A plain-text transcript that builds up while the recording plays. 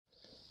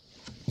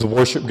The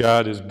worship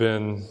guide has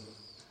been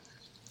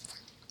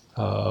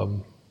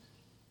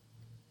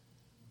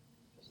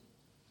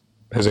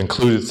has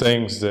included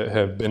things that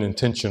have been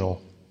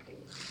intentional.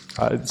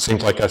 It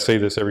seems like I say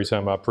this every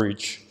time I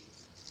preach.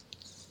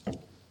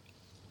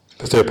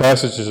 But there are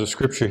passages of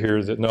Scripture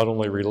here that not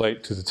only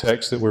relate to the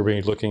text that we're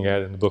being looking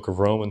at in the book of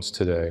Romans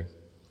today,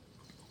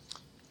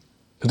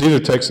 but these are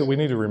texts that we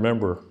need to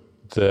remember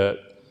that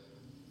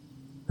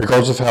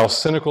regardless of how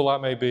cynical I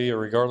may be or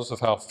regardless of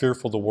how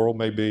fearful the world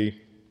may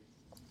be,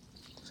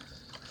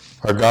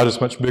 our God is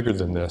much bigger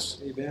than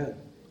this. Amen.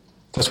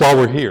 That's why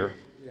we're here.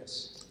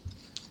 Yes.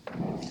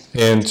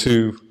 And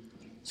to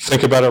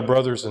think about our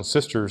brothers and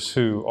sisters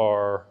who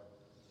are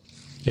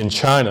in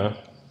China,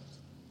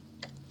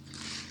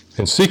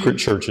 in secret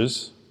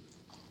churches,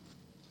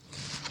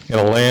 in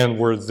a land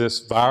where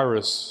this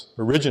virus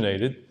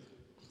originated.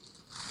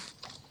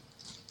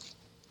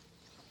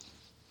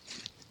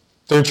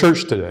 They're in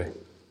church today,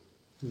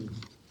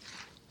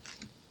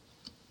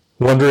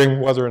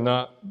 wondering whether or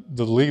not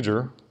the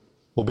leader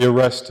will be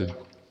arrested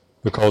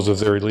because of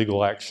their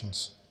illegal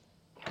actions.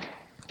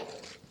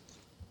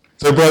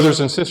 There are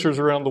brothers and sisters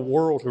around the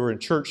world who are in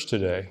church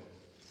today,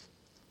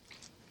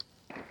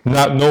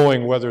 not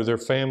knowing whether their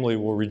family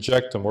will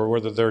reject them or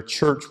whether their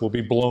church will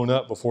be blown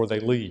up before they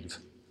leave.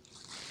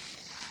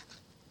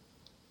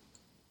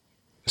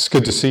 It's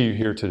good to see you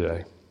here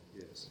today.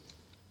 Yes.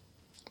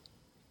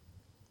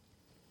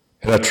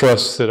 And I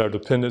trust that our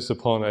dependence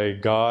upon a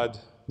God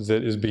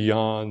that is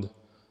beyond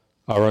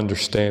our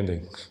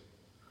understanding,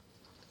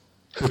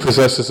 who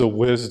possesses a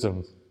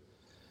wisdom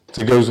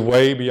that goes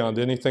way beyond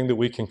anything that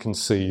we can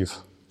conceive,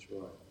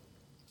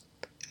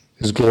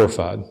 is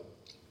glorified.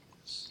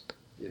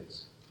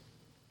 Yes.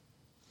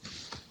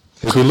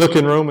 As we look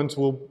in Romans,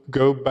 we'll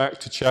go back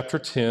to chapter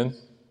 10.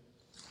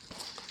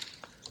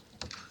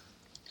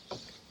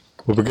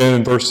 We'll begin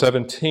in verse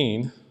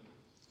 17.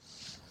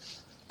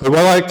 But what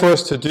I'd like for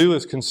us to do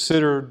is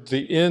consider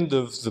the end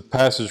of the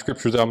passage of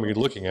Scripture that I'm going to be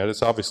looking at.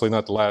 It's obviously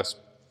not the last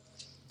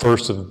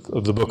verse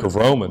of the book of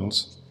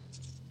Romans.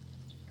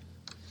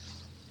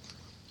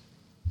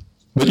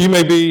 But you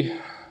may be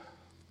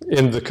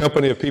in the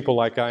company of people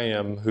like I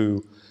am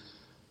who,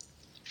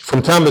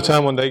 from time to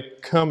time when they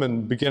come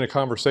and begin a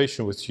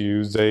conversation with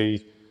you,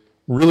 they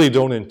really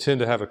don't intend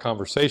to have a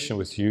conversation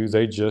with you.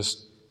 They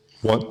just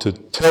want to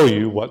tell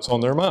you what's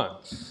on their mind.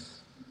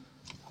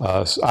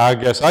 So I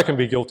guess I can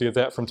be guilty of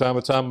that from time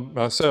to time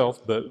myself,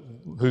 but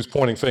who's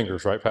pointing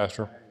fingers, right,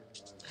 Pastor?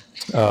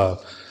 And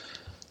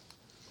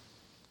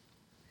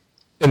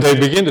they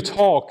begin to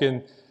talk,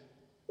 and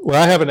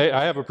well, I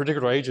have a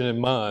particular agent in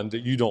mind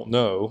that you don't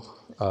know,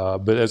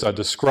 but as I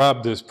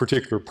describe this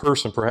particular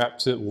person,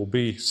 perhaps it will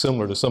be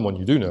similar to someone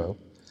you do know.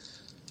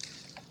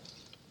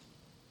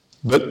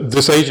 But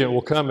this agent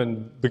will come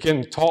and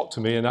begin to talk to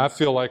me, and I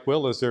feel like,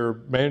 well, as their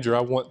manager,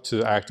 I want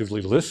to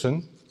actively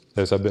listen,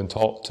 as I've been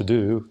taught to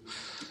do,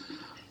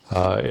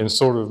 and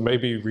sort of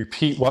maybe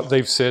repeat what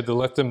they've said to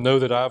let them know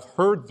that I've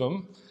heard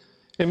them,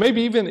 and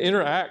maybe even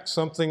interact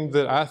something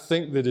that I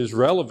think that is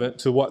relevant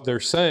to what they're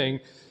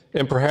saying,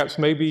 and perhaps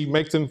maybe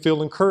make them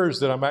feel encouraged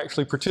that I'm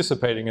actually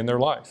participating in their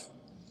life.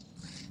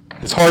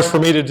 It's hard for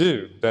me to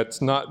do. That's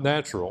not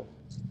natural.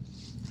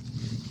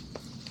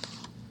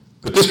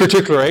 But this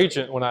particular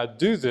agent, when I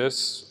do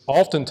this,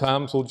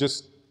 oftentimes will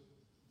just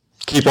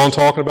keep on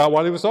talking about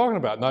what he was talking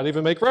about, not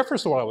even make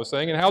reference to what I was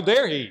saying, and how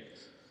dare he?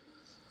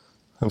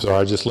 I'm sorry,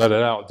 I just let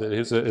it out.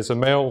 It's a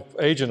male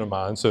agent of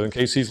mine, so in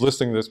case he's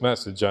listening to this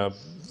message,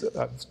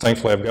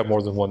 thankfully I've got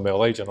more than one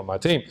male agent on my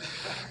team.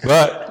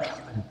 But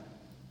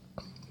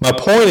my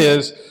point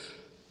is,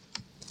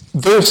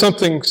 there's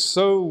something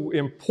so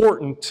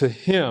important to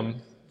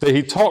him that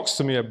he talks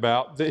to me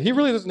about that he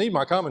really doesn't need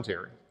my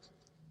commentary.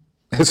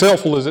 As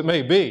helpful as it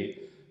may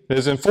be,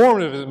 as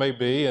informative as it may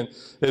be, and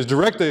as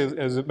direct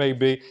as it may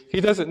be,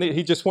 he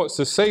just wants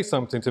to say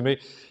something to me.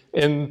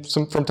 And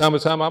from time to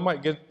time I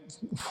might get,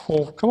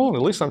 well, come on,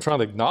 at least I'm trying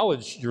to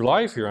acknowledge your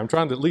life here. I'm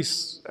trying to at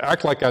least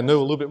act like I know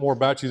a little bit more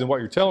about you than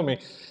what you're telling me.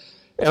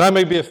 And I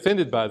may be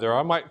offended by that.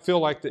 I might feel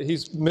like that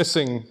he's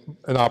missing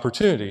an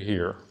opportunity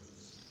here.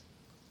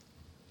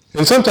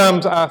 And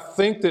sometimes I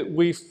think that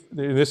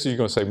this is, you're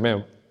going to say,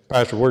 man,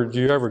 Pastor, where did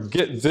you ever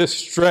get this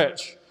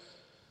stretch?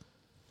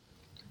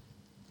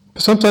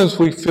 But sometimes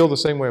we feel the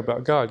same way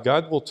about God.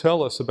 God will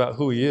tell us about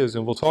who He is,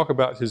 and we'll talk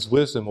about His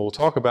wisdom, we'll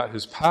talk about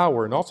His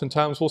power, and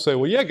oftentimes we'll say,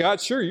 well, yeah, God,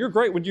 sure, you're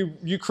great when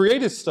you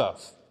created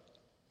stuff.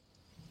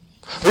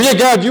 Or, yeah,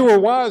 God, you were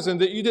wise in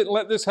that you didn't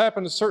let this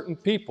happen to certain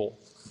people.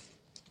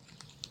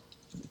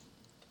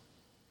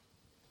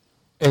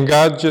 And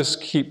God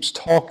just keeps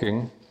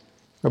talking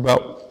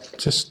about,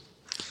 just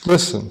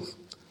listen.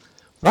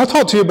 When I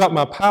talk to you about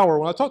my power,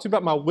 when I talk to you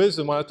about my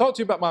wisdom, when I talk to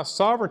you about my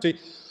sovereignty,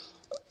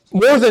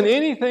 more than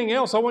anything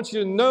else, I want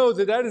you to know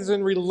that that is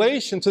in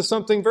relation to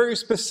something very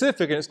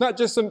specific. And it's not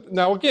just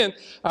now again,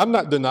 I'm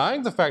not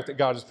denying the fact that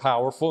God is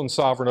powerful and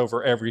sovereign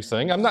over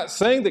everything. I'm not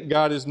saying that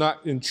God is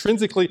not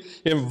intrinsically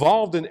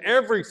involved in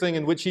everything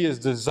in which He is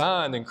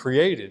designed and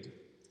created.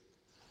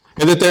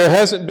 And that there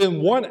hasn't been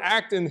one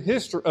act in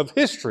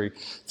history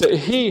that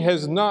he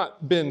has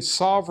not been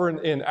sovereign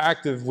and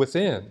active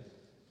within.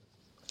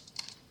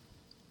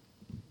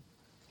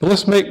 But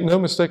let's make no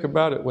mistake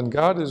about it. When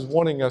God is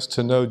wanting us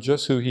to know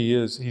just who he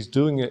is, he's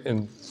doing it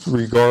in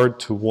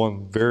regard to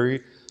one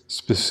very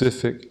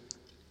specific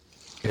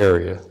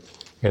area,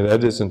 and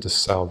that is in the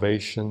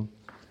salvation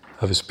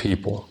of his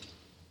people.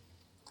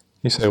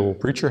 You say, well,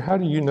 preacher, how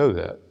do you know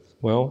that?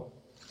 Well,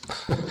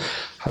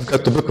 I've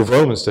got the book of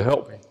Romans to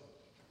help me.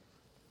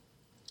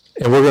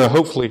 And we're going to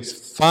hopefully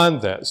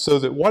find that so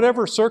that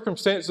whatever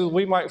circumstances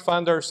we might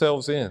find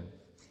ourselves in,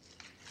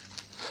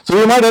 so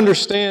we might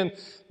understand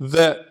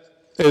that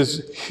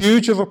as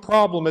huge of a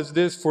problem as it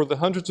is for the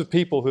hundreds of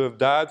people who have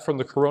died from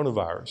the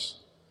coronavirus,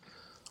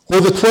 or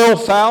the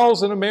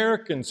 12,000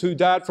 Americans who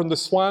died from the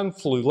swine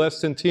flu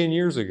less than 10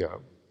 years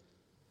ago,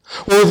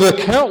 or the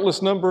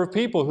countless number of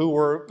people who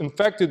were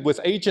infected with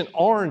Agent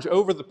Orange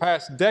over the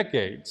past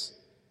decades,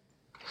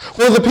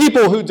 or the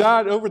people who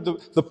died over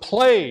the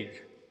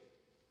plague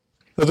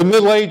of the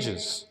Middle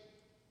Ages.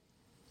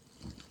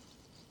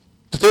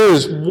 There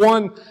is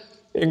one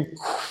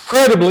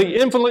incredibly,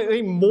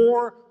 infinitely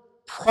more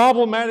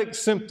problematic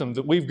symptom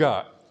that we've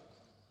got.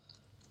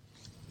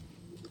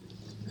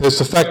 It's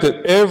the fact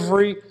that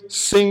every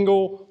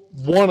single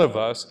one of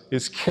us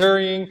is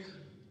carrying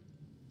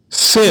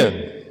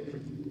sin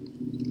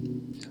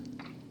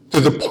to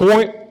the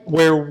point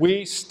where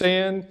we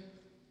stand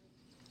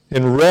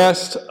and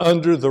rest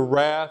under the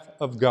wrath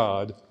of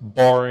God,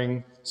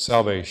 barring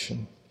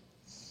salvation.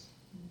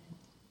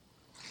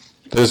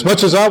 That as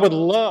much as I would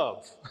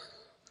love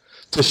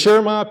to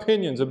share my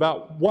opinions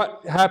about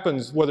what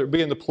happens, whether it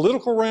be in the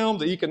political realm,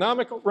 the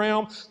economic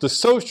realm, the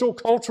social,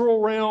 cultural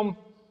realm,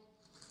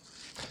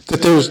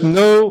 that there's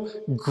no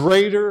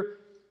greater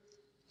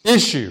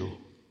issue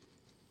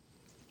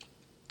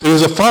that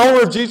as a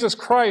follower of Jesus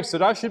Christ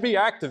that I should be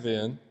active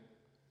in,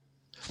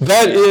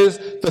 that is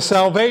the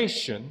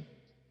salvation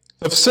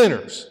of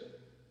sinners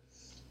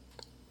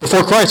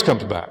before Christ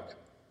comes back.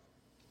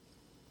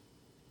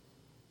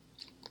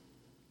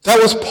 That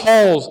was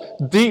Paul's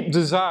deep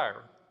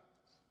desire,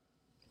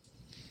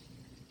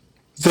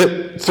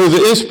 that through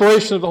the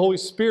inspiration of the Holy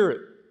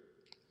Spirit,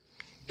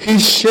 he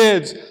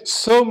sheds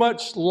so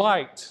much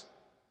light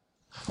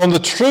on the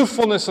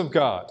truthfulness of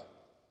God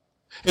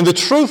and the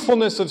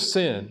truthfulness of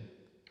sin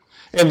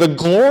and the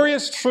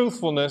glorious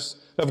truthfulness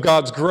of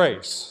God's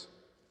grace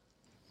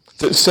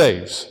that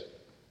saves.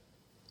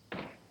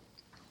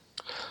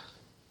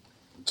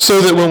 So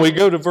that when we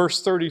go to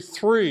verse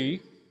 33,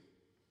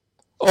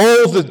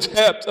 oh, the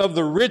depth of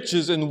the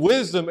riches and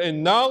wisdom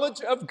and knowledge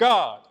of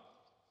God.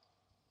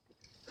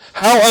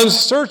 How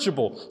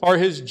unsearchable are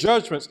his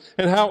judgments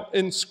and how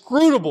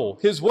inscrutable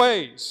his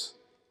ways.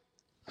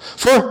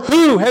 For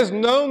who has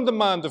known the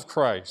mind of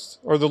Christ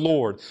or the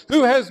Lord?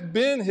 Who has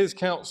been his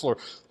counselor?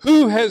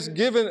 Who has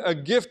given a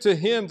gift to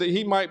him that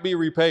he might be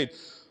repaid?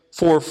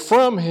 For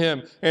from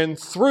him and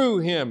through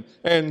him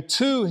and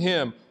to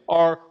him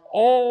are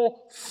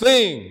all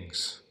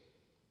things.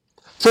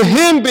 To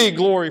him be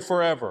glory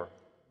forever.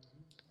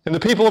 And the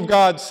people of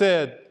God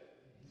said,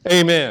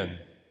 Amen.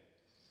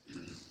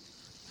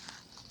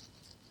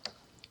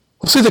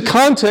 Well, see, the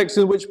context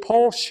in which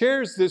Paul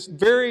shares this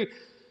very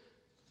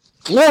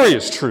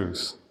glorious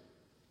truth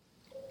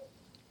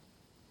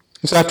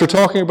is after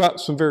talking about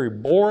some very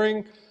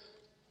boring,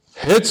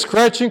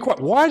 head-scratching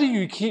questions. Why do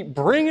you keep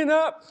bringing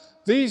up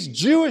these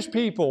Jewish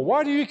people?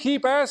 Why do you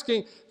keep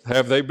asking,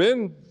 have they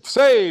been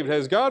saved?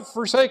 Has God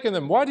forsaken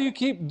them? Why do you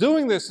keep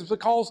doing this? It's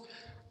because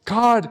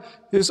God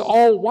is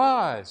all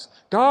wise.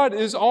 God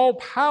is all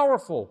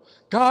powerful.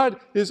 God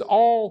is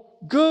all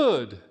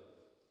good.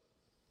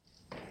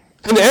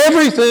 And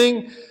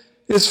everything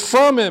is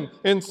from him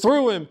and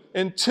through him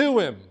and to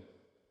him.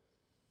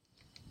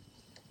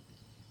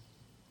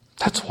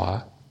 That's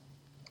why.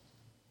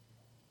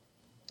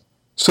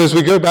 So as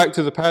we go back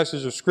to the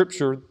passage of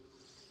Scripture,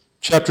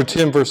 chapter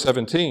 10, verse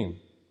 17.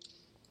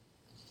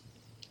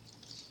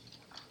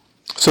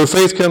 So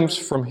faith comes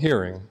from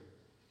hearing,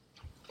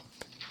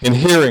 and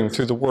hearing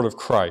through the word of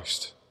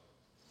Christ.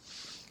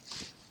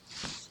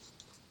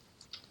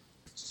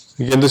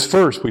 Again, this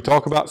verse, we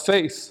talk about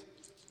faith.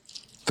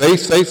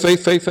 Faith, faith,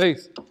 faith, faith,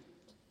 faith.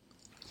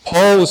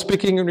 Paul is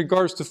speaking in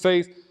regards to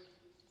faith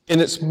in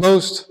its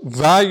most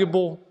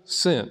valuable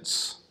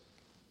sense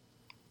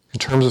in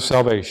terms of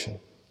salvation.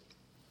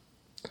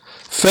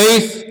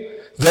 Faith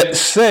that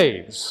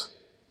saves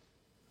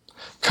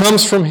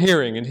comes from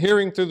hearing, and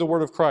hearing through the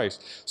word of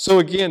Christ. So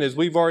again, as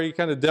we've already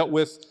kind of dealt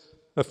with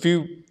a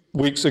few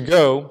weeks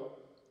ago,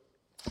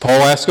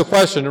 Paul asks a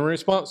question in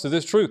response to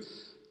this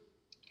truth.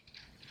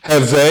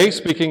 Have they,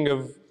 speaking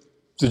of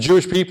the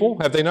Jewish people,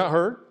 have they not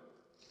heard?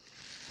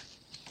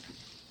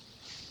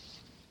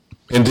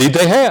 Indeed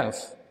they have.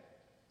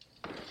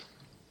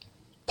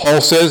 Paul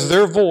says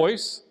their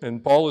voice,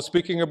 and Paul is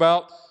speaking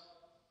about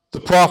the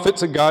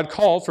prophets that God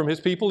called from his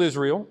people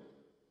Israel,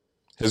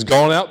 has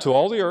gone out to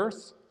all the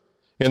earth,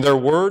 and their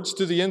words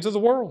to the ends of the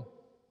world.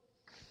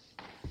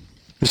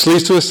 Which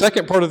leads to a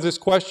second part of this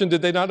question: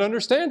 did they not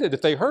understand it?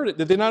 If they heard it,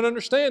 did they not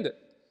understand it?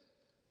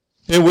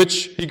 In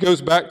which he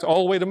goes back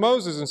all the way to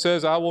Moses and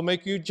says, I will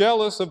make you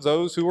jealous of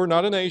those who are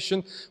not a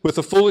nation. With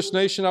a foolish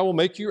nation I will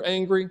make you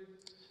angry.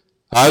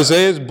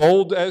 Isaiah is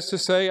bold as to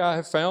say, I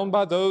have found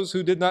by those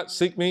who did not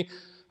seek me.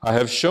 I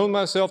have shown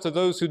myself to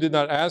those who did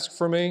not ask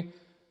for me.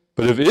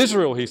 But of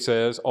Israel, he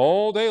says,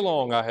 all day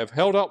long I have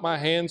held out my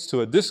hands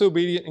to a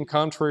disobedient and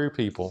contrary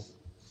people.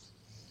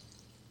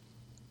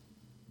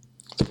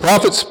 The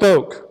prophet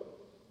spoke.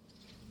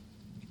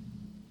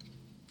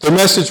 Their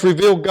message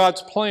revealed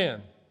God's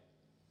plan.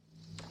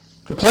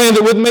 A plan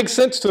that wouldn't make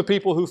sense to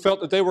people who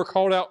felt that they were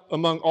called out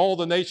among all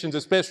the nations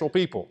as special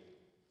people.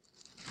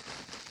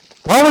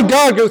 Why would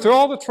God go through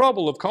all the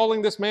trouble of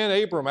calling this man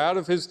Abram out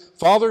of his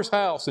father's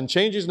house and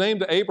change his name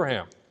to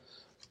Abraham?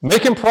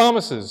 Making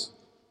promises.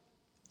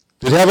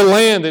 Did he have a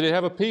land? Did he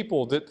have a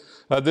people?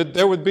 That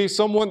there would be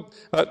someone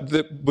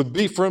that would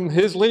be from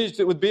his lineage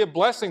that would be a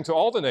blessing to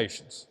all the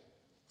nations?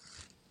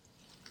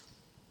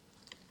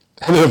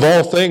 And of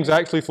all things,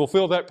 actually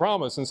fulfill that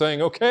promise and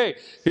saying, okay,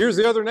 here's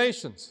the other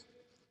nations.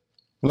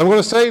 And I'm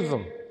going to save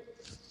them.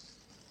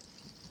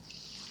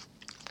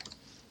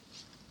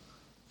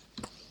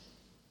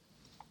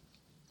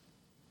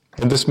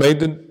 And this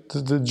made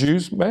the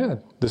Jews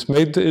mad. This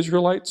made the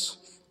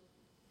Israelites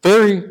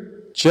very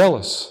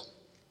jealous.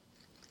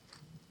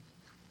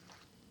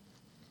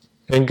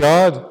 And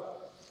God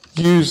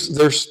used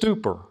their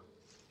stupor,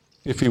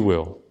 if you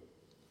will,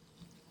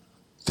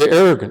 their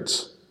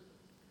arrogance,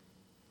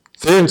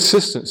 their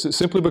insistence that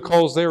simply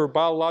because they were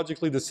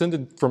biologically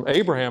descended from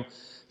Abraham,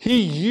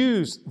 He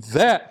used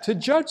that to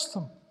judge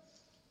them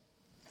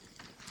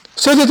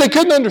so that they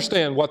couldn't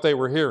understand what they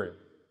were hearing.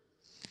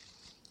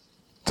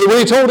 So when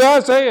He told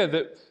Isaiah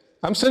that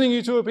I'm sending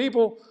you to a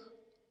people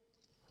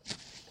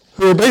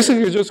who are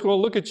basically just going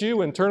to look at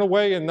you and turn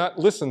away and not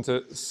listen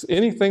to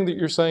anything that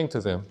you're saying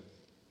to them,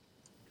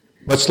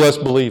 much less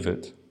believe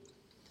it.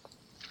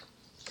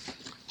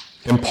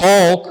 And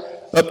Paul,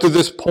 up to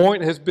this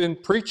point, has been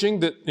preaching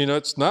that,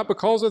 it's not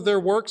because of their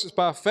works, it's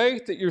by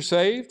faith that you're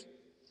saved.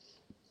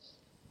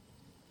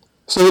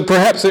 So that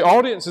perhaps the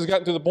audience has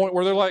gotten to the point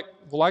where they're like,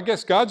 well, I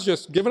guess God's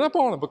just given up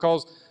on them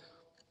because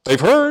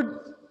they've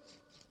heard,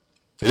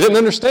 they didn't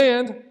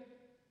understand,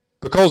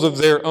 because of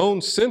their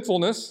own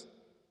sinfulness.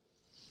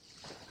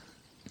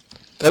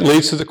 That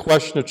leads to the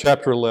question of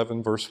chapter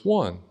 11, verse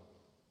 1.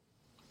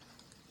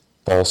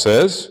 Paul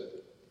says,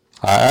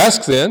 I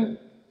ask then,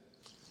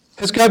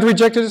 has God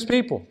rejected His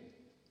people?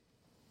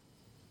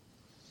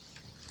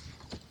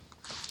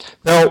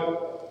 Now,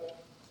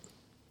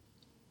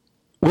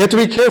 we have to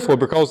be careful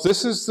because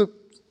this is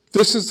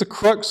the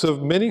crux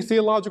of many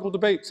theological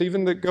debates,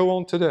 even that go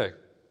on today.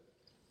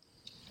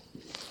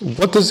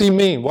 What does he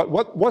mean?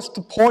 What's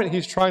the point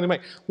he's trying to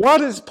make? Why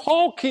does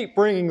Paul keep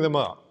bringing them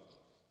up?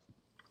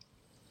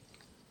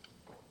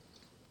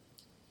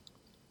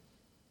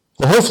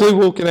 Well, hopefully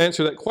we can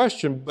answer that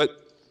question,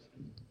 but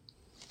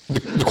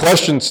the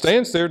question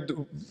stands there,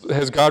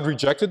 has God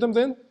rejected them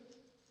then?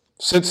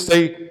 Since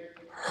they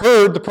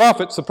heard the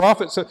prophets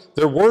said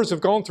their words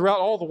have gone throughout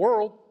all the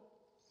world.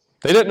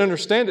 They didn't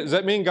understand it. Does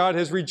that mean God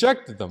has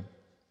rejected them?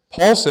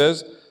 Paul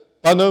says,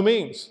 by no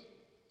means.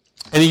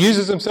 And he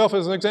uses himself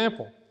as an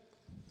example.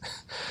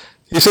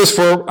 He says,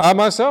 for I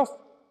myself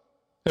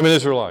am an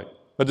Israelite,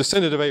 a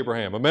descendant of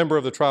Abraham, a member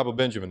of the tribe of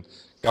Benjamin.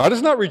 God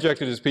has not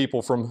rejected His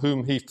people from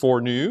whom He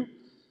foreknew.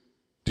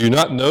 Do you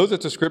not know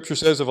that the Scripture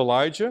says of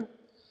Elijah,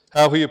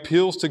 how he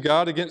appeals to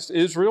God against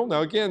Israel?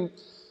 Now again,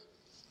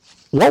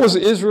 what was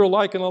Israel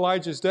like in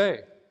Elijah's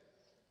day?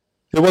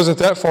 It wasn't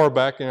that far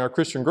back in our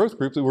Christian growth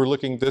group that we were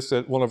looking at this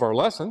at one of our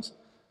lessons.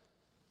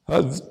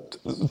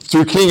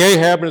 Through King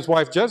Ahab and his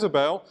wife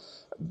Jezebel,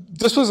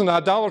 this was an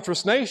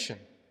idolatrous nation.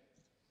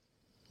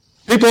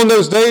 People in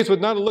those days would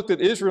not have looked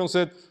at Israel and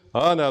said,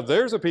 now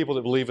there's a people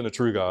that believe in a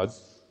true God.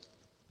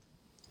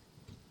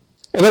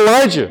 And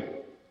Elijah,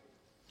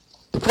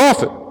 the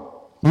prophet,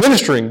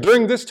 ministering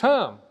during this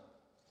time,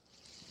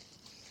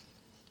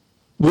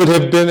 would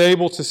have been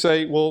able to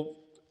say, well,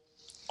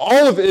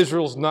 all of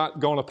Israel's not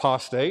gone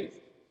apostate.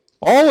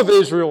 All of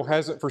Israel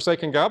hasn't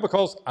forsaken God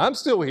because I'm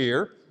still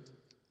here.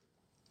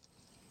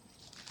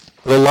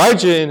 But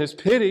Elijah, in his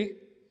pity,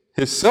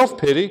 his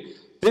self-pity,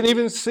 didn't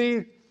even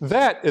see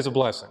that as a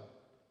blessing.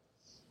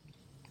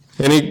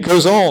 And he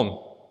goes on.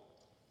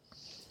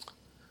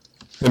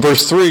 In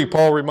verse 3,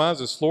 Paul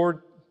reminds us,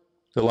 Lord,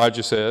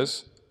 Elijah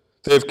says,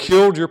 they have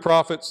killed your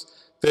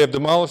prophets, they have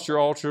demolished your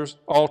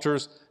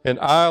altars, and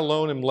I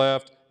alone am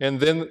left, and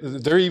then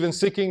they're even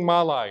seeking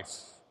my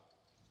life.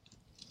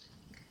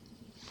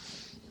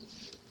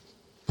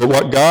 But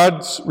what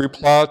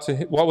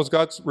was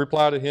God's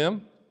reply to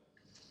him?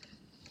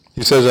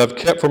 He says, I've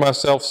kept for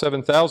myself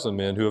 7,000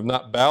 men who have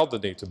not bowed the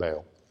knee to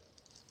Baal.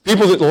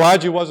 People that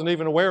Elijah wasn't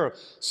even aware of.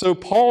 So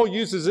Paul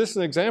uses this as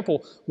an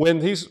example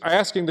when he's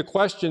asking the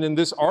question in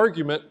this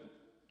argument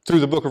through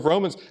the book of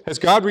Romans, has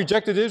God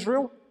rejected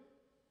Israel?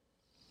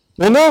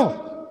 Well,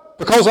 no,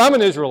 because I'm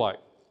an Israelite.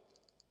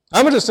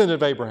 I'm a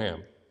descendant of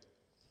Abraham.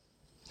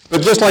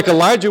 But just like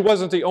Elijah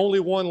wasn't the only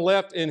one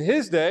left in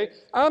his day,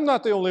 I'm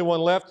not the only one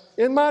left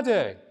in my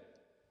day.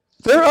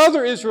 There are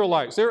other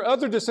Israelites. There are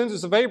other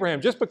descendants of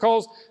Abraham. Just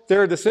because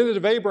they're a descendant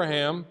of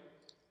Abraham,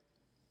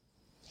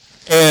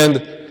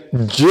 and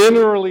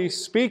generally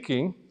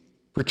speaking,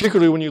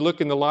 particularly when you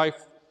look in the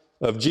life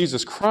of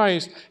Jesus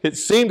Christ, it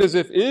seemed as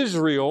if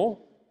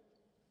Israel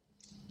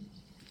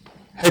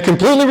had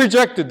completely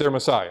rejected their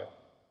Messiah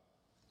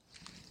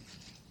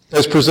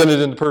as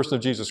presented in the person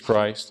of Jesus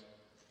Christ.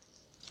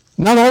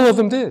 Not all of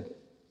them did.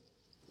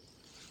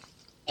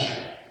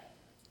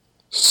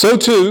 So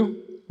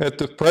too, at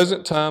the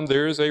present time,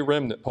 there is a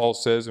remnant, Paul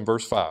says in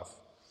verse 5.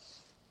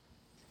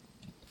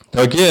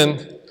 Now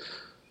again,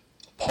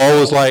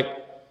 Paul is like,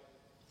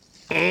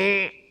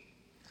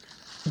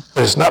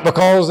 it's not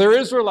because they're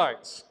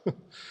Israelites.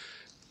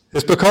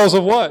 It's because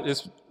of what?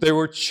 They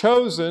were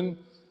chosen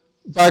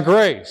by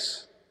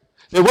grace.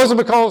 It wasn't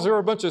because there were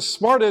a bunch of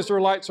smart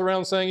Israelites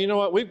around saying, you know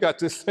what, we've got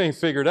this thing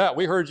figured out.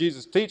 We heard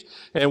Jesus teach,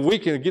 and we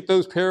can get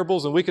those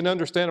parables, and we can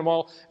understand them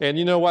all. And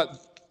you know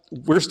what?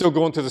 We're still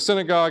going to the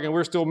synagogue, and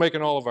we're still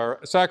making all of our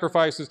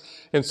sacrifices.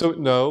 And so,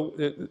 no,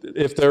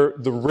 if they're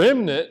the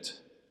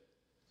remnant,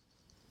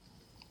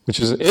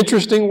 which is an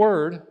interesting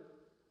word,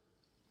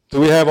 that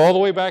we have all the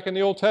way back in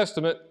the Old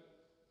Testament,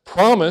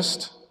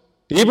 promised,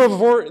 even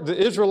before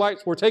the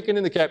Israelites were taken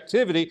into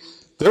captivity,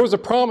 there was a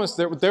promise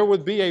that there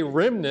would be a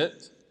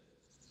remnant.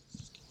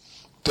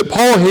 That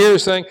Paul here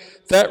is saying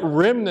that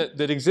remnant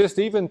that exists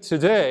even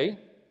today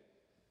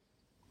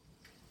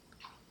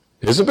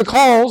isn't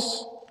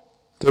because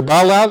they're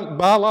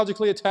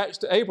biologically attached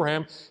to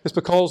Abraham. It's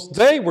because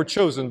they were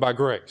chosen by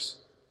grace.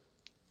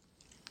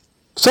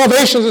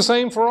 Salvation is the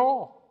same for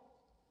all.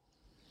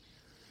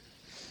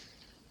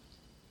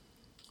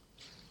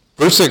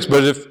 Verse 6,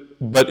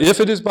 but if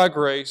it is by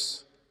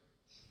grace,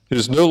 it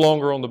is no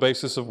longer on the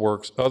basis of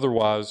works.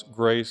 Otherwise,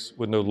 grace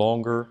would no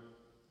longer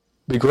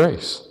be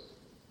grace.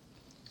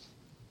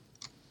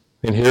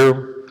 And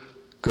here,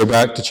 go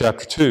back to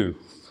chapter 2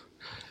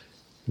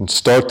 and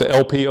start the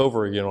LP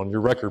over again on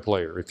your record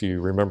player, if you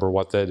remember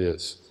what that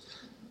is.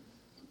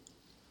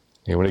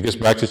 And when it gets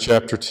back to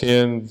chapter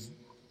 10,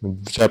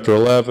 chapter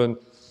 11,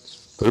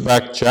 put it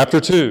back to chapter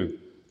 2.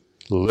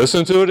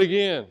 Listen to it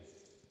again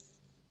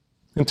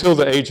until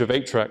the age of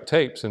 8-track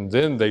tapes, and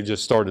then they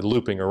just started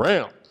looping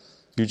around.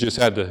 You just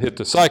had to hit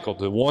the cycle,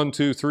 the 1,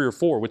 2, 3, or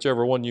 4,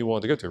 whichever one you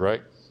wanted to go to,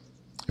 right?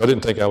 I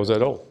didn't think I was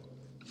that old.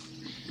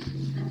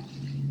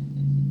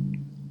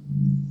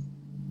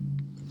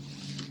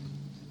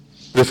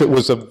 If it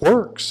was of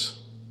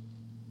works,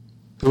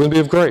 it wouldn't be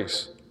of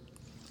grace.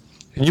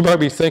 And you might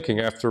be thinking,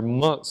 after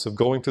months of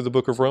going through the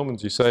book of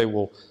Romans, you say,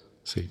 well,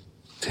 see,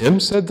 Tim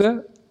said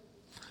that.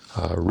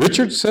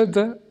 Richard said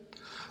that.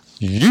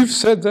 You've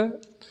said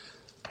that.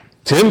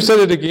 Tim said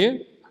it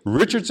again.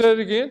 Richard said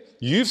it again.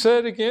 You've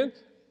said it again.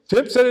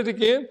 Tim said it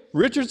again.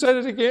 Richard said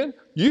it again.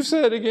 You've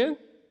said it again.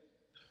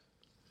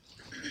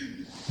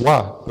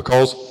 Why?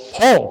 Because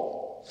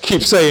Paul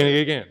keeps saying it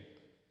again.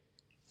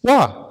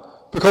 Why?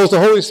 Because the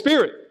Holy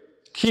Spirit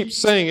keeps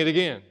saying it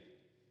again.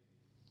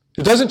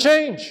 It doesn't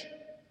change.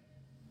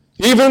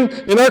 Even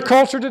in our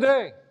culture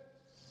today.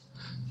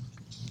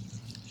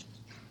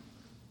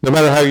 No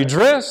matter how you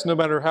dress, no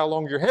matter how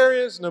long your hair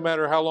is, no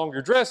matter how long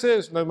your dress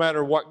is, no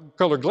matter what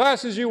color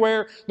glasses you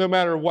wear, no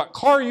matter what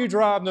car you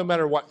drive, no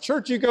matter what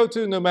church you go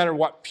to, no matter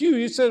what pew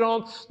you sit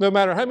on, no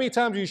matter how many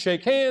times you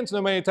shake hands, no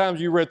many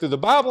times you read through the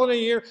Bible in a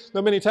year,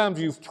 no many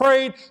times you've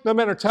prayed, no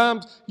matter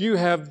times you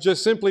have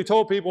just simply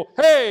told people,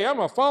 hey,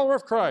 I'm a follower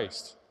of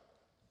Christ.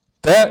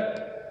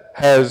 That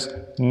has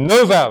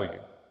no value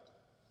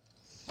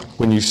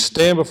when you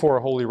stand before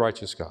a holy,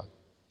 righteous God.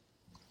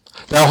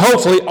 Now,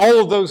 hopefully,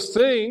 all of those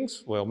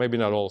things, well, maybe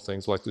not all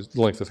things like the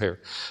length of hair,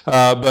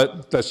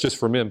 but that's just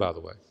for men, by the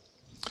way.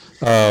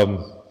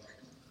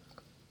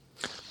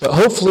 But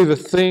hopefully the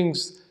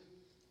things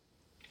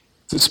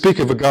that speak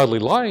of a godly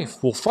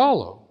life will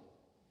follow.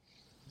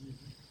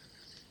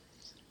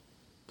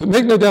 But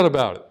make no doubt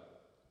about it.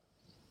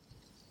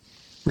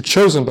 We're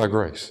chosen by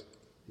grace.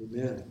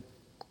 Amen.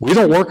 We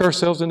don't work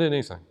ourselves into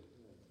anything.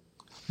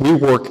 We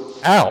work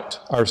out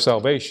our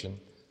salvation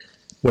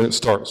when it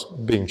starts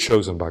being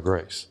chosen by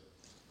grace.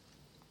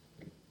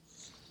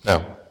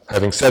 Now,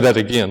 having said that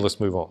again, let's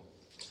move on.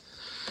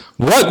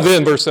 What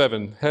then, verse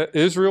 7?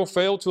 Israel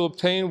failed to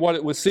obtain what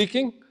it was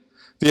seeking.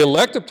 The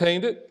elect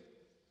obtained it,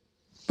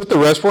 but the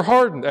rest were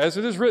hardened. As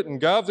it is written,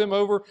 God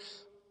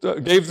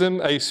gave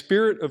them a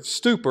spirit of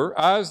stupor,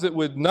 eyes that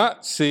would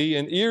not see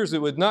and ears that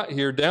would not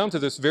hear, down to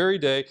this very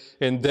day.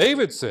 And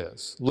David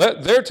says,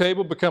 let their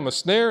table become a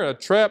snare, a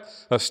trap,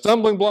 a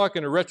stumbling block,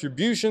 and a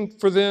retribution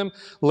for them.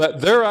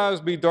 Let their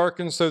eyes be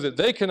darkened so that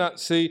they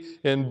cannot see,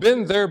 and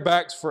bend their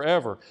backs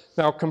forever.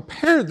 Now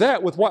compare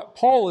that with what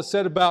Paul has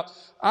said about,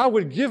 I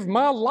would give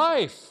my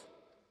life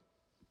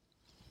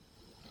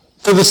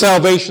for the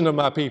salvation of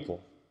my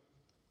people.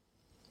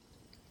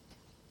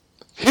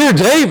 Here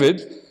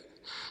David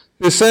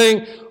is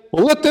saying,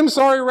 well, let them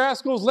sorry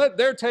rascals, let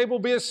their table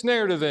be a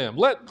snare to them.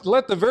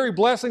 Let the very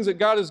blessings that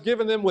God has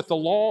given them with the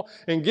law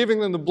and giving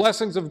them the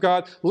blessings of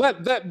God,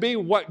 let that be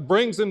what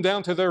brings them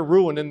down to their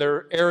ruin and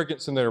their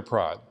arrogance and their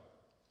pride.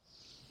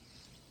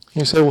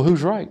 You say, well,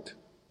 who's right?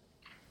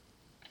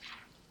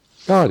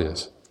 God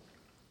is.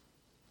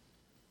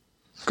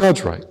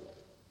 God's right.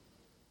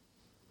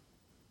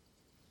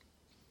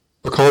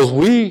 Because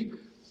we,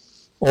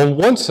 on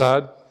one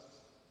side,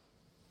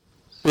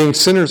 being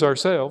sinners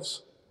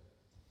ourselves,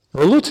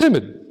 are a little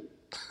timid.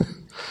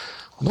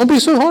 Don't be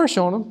so harsh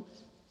on them.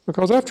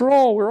 Because after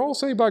all, we're all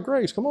saved by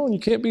grace. Come on, you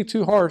can't be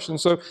too harsh. And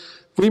so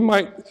we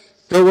might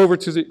go over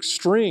to the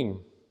extreme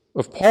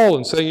of Paul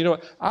and say, you know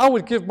what, I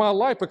would give my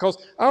life because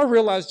I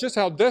realize just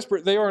how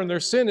desperate they are in their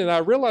sin, and I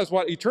realize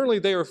what eternally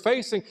they are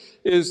facing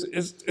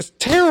is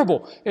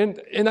terrible.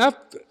 And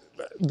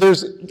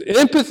there's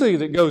empathy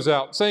that goes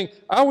out saying,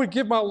 I would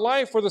give my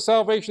life for the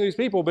salvation of these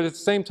people, but at the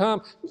same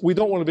time, we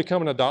don't want to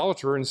become an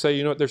idolater and say,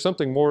 you know what, there's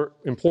something more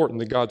important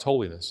than God's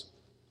holiness.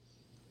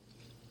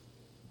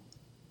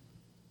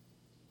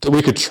 That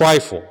we could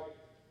trifle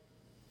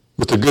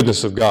with the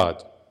goodness of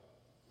God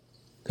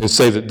and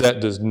say that that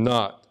does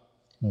not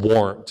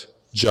warrant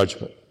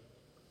judgment.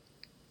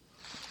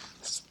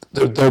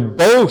 They're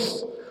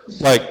both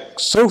like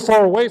so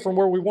far away from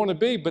where we want to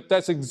be, but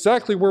that's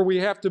exactly where we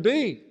have to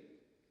be.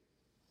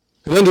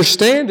 An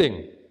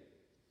understanding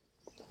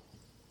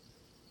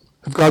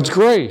of God's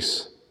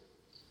grace.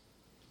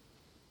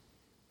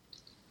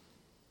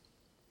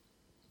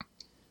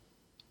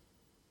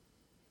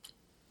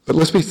 But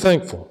let's be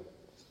thankful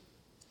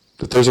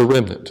that there's a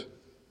remnant.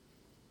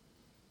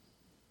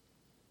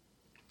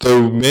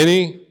 Though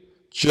many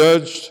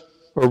judged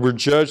or were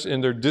judged in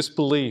their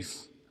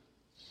disbelief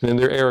and in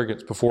their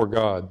arrogance before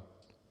God,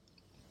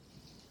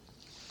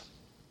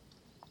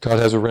 God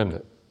has a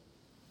remnant.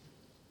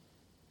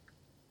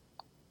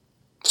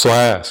 So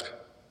I ask,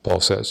 Paul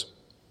says,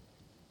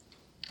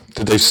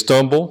 did they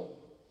stumble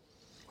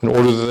in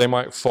order that they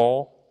might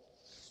fall?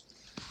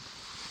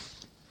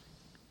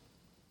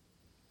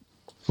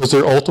 Was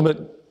their ultimate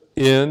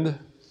end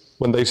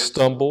when they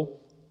stumble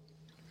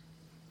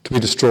to be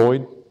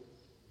destroyed?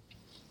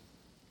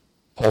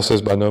 Paul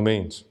says, by no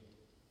means.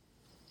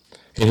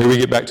 And here we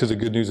get back to the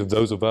good news of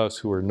those of us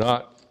who are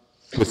not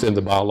within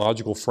the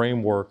biological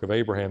framework of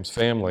Abraham's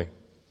family.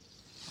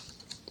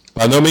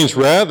 By no means,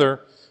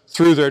 rather,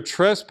 through their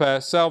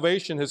trespass,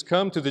 salvation has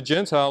come to the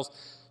Gentiles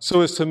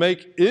so as to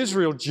make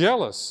Israel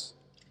jealous.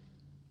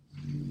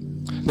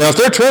 Now, if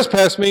their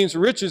trespass means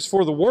riches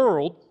for the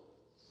world,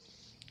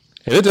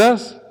 and it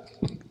does,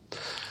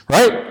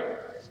 right?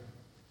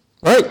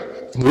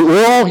 Right?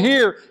 We're all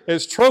here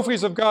as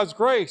trophies of God's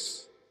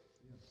grace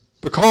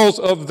because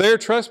of their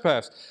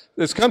trespass.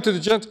 It's come to the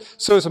Gentiles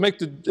so as to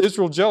make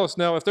Israel jealous.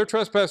 Now, if their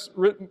trespass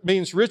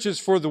means riches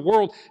for the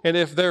world, and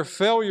if their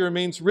failure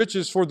means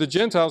riches for the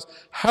Gentiles,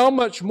 how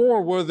much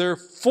more will their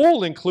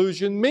full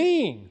inclusion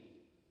mean?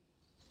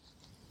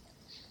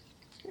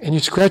 And you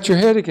scratch your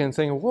head again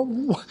thinking,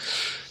 well,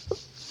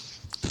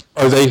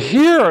 are they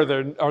here?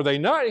 Are they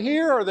not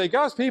here? Are they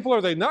God's people?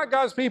 Are they not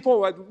God's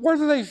people? Where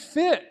do they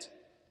fit?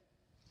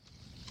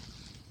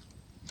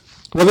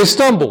 Well, they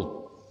stumbled.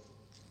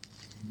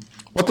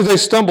 What did they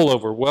stumble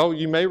over? Well,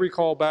 you may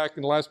recall back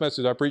in the last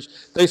message I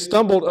preached, they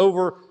stumbled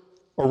over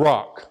a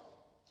rock.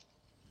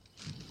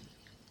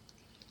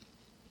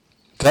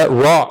 That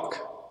rock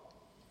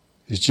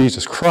is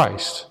Jesus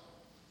Christ.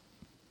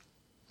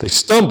 They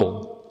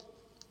stumbled.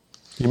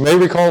 You may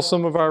recall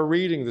some of our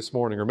reading this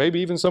morning, or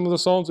maybe even some of the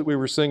songs that we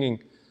were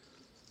singing,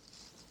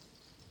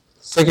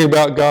 thinking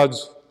about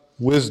God's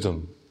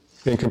wisdom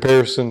in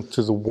comparison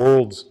to the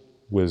world's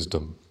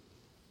wisdom.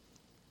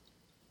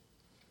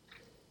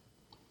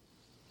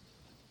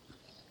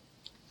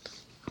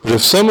 But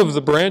if some of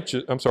the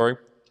branches, for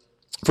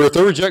if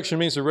their rejection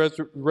means the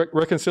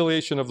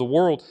reconciliation of the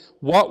world,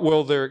 what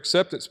will their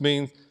acceptance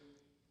mean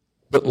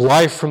but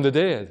life from the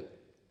dead?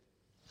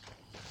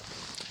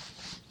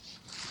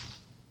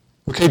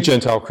 Okay,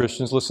 Gentile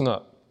Christians, listen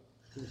up.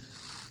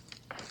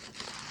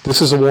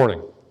 This is a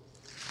warning.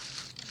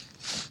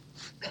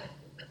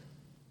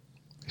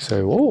 You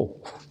say, whoa,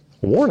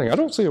 a warning? I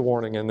don't see a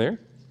warning in there.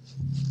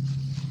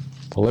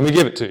 Well, let me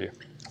give it to you.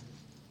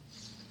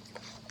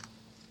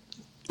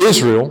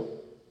 Israel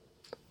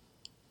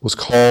was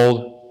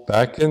called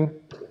back in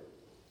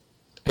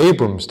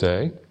Abram's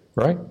day,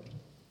 right?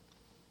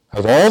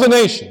 Of all the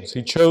nations,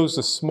 he chose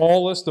the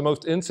smallest, the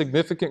most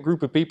insignificant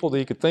group of people that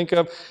he could think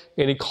of,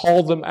 and he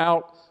called them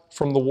out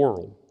from the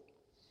world.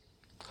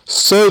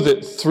 So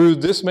that through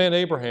this man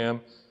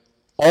Abraham,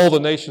 all the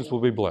nations will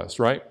be blessed,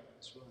 right?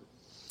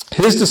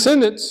 His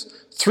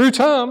descendants, through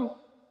time,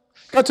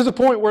 got to the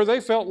point where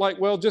they felt like,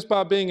 well, just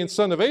by being a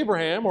son of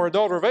Abraham or a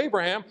daughter of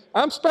Abraham,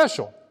 I'm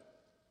special.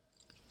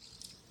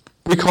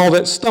 We call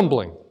that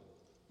stumbling.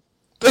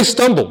 They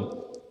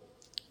stumbled.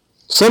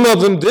 Some of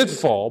them did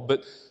fall,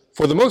 but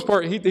for the most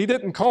part, he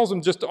didn't cause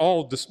them just to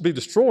all be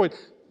destroyed,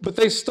 but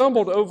they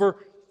stumbled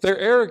over their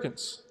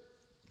arrogance.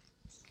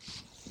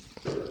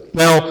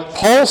 Now,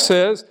 Paul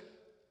says,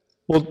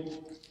 well,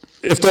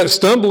 if that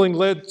stumbling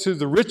led to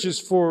the riches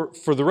for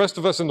the rest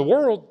of us in the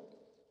world,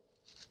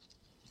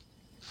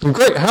 then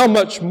great. How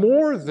much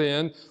more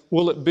then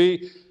will it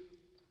be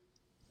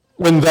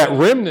when that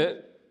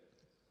remnant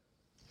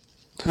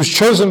who's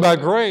chosen by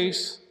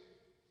grace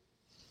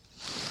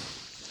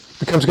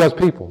becomes God's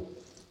people?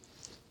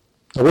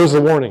 Now, where's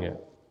the warning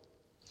at?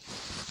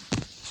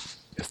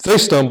 If they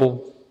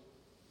stumble,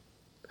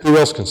 who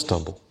else can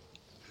stumble?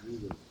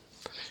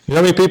 You know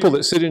how many people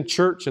that sit in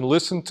church and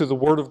listen to the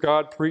Word of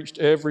God preached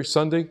every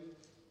Sunday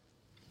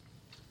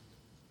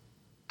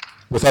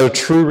without a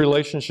true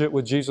relationship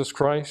with Jesus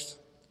Christ?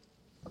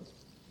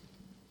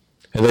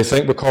 And they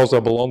think because I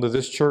belong to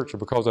this church or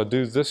because I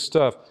do this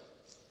stuff,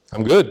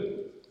 I'm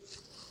good.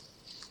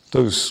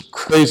 Those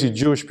crazy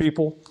Jewish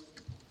people,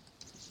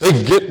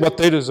 they get what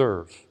they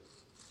deserve.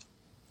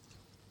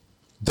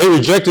 They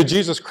rejected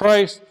Jesus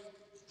Christ,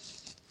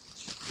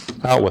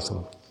 out with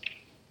them.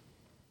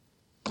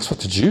 That's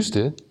what the Jews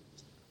did.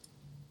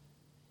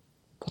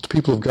 What the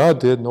people of God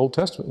did in the Old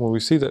Testament, when we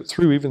see that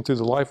through, even through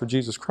the life of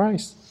Jesus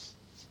Christ,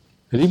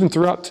 and even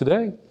throughout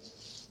today.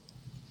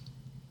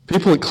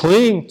 People that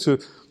cling to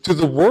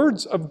the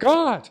words of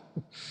God.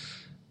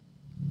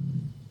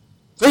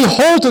 They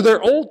hold to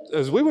their old,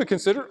 as we would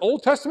consider,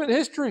 Old Testament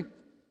history.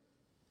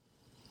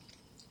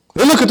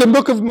 They look at the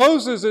book of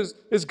Moses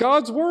as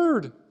God's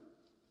word.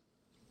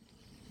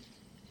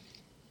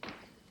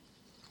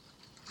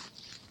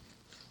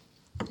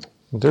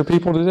 There are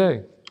people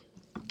today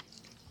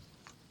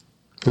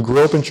who grew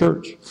up in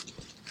church.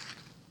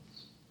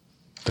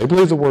 They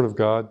believe the Word of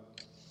God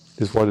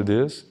is what it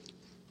is.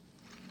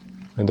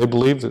 And they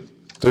believe that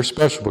they're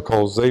special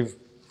because they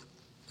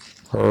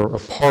are a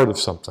part of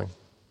something.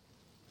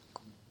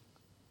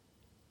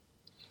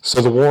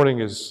 So the warning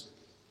is,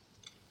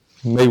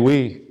 may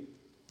we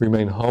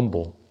remain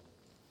humble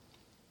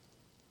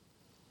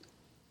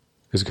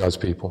as God's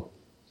people.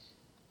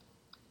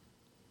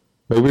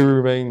 May we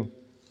remain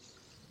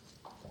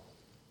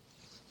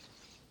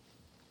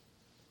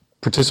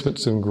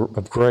participants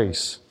of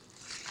grace.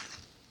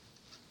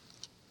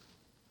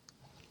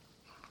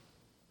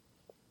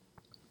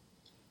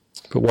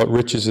 But what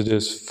riches it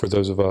is for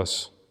those of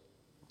us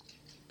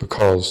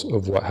because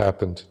of what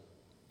happened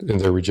in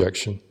their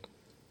rejection.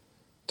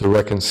 The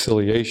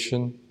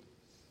reconciliation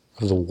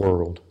of the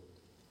world.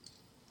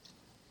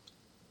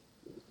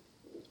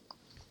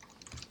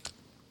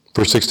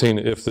 Verse 16,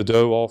 if the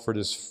dough offered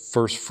as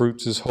first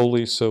fruits is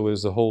holy, so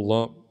is the whole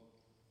lump.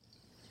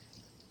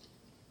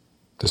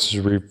 This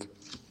is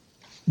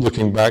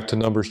looking back to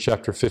Numbers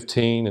chapter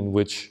 15, in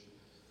which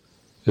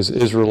as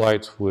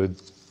Israelites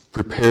would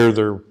prepare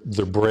their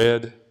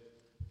bread,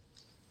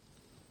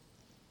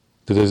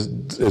 that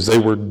as they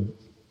were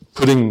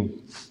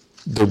putting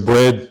their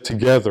bread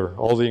together,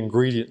 all the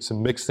ingredients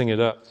and mixing it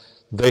up,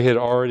 they had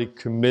already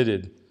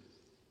committed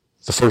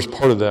the first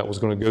part of that was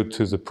going to go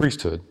to the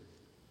priesthood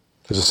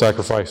as a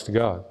sacrifice to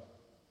God.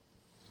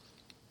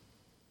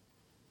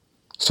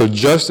 So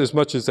just as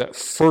much as that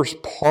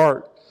first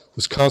part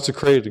was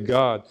consecrated to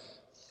God,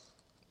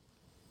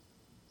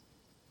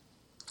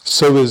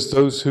 so is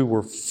those who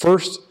were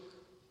first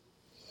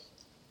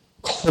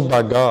called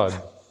by God,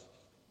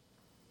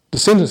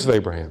 descendants of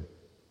Abraham.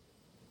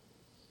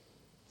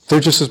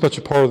 They're just as much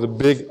a part of the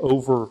big,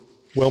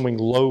 overwhelming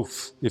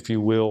loaf, if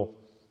you will,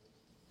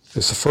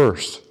 as the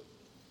first.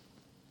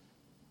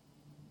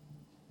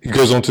 He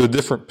goes on to a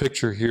different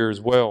picture here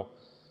as well.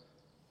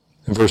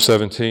 In verse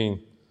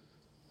 17,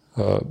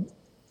 in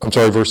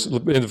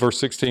verse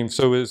 16,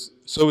 so is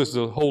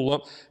the whole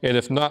lump, and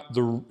if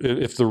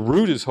the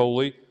root is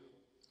holy,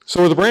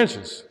 so are the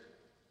branches.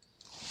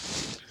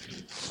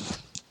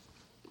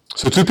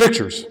 So two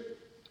pictures.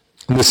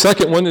 And the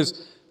second one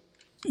is,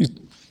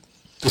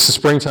 this is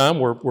springtime,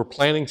 we're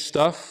planting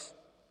stuff,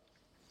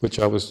 which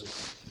I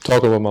was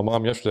talking with my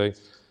mom yesterday.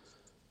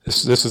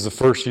 This is the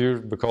first year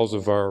because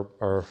of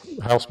our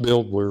house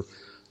build where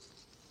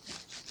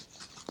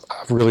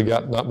I've really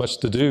got not much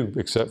to do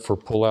except for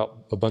pull out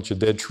a bunch of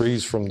dead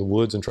trees from the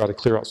woods and try to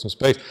clear out some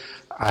space.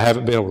 I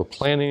haven't been able to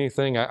plant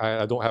anything.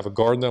 I don't have a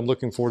garden that I'm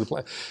looking forward to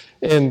plant.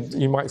 And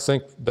you might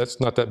think that's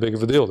not that big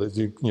of a deal.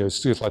 It's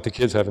just like the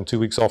kids having 2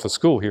 weeks off of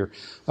school here.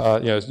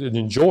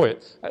 Enjoy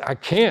it. I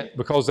can't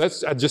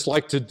because I just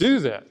like to do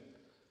that.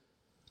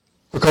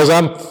 Because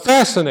I'm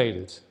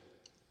fascinated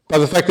by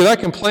the fact that I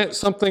can plant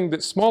something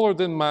that's smaller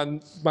than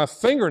my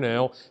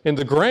fingernail in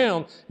the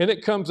ground, and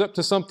it comes up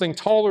to something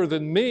taller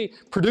than me,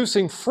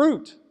 producing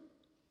fruit.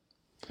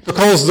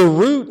 Because the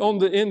root on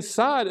the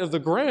inside of the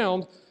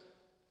ground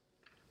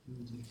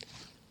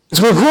is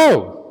going to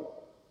grow.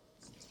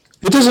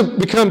 It doesn't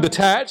become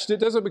detached. It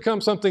doesn't become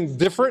something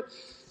different.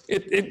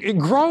 It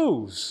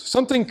grows.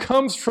 Something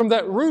comes from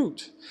that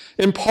root.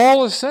 And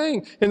Paul is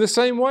saying in the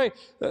same way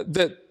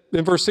that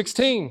in verse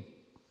 16,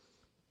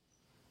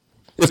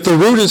 If the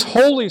root is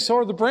holy, so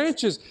are the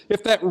branches.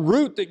 If that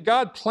root that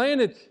God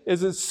planted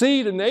as a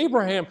seed in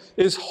Abraham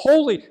is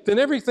holy, then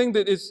everything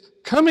that is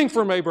coming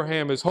from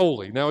Abraham is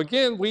holy. Now,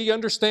 again, we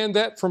understand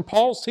that from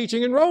Paul's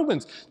teaching in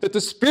Romans, that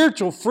the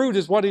spiritual fruit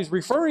is what he's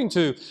referring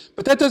to.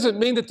 But that doesn't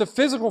mean that the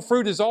physical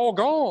fruit is all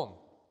gone,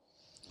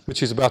 which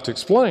he's about to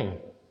explain,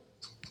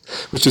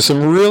 which is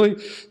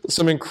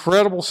some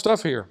incredible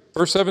stuff here.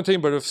 Verse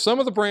 17, but if some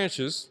of the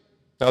branches,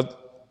 now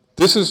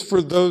this is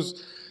for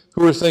those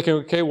who are thinking,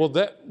 okay, well,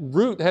 that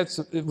root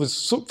it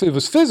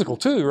was physical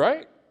too,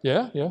 right?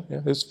 Yeah,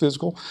 it's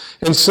physical.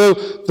 And so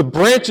the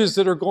branches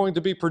that are going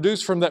to be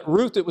produced from that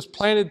root that was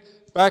planted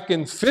back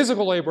in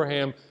physical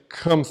Abraham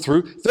come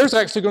through. There's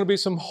actually going to be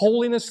some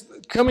holiness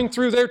coming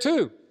through there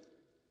too.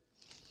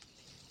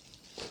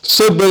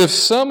 So, but if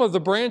some of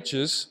the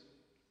branches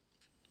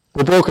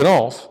were broken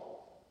off,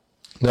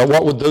 now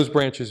what would those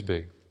branches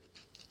be?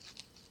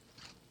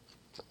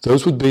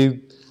 Those would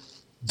be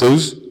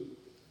those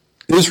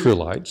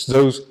Israelites,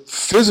 those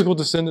physical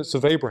descendants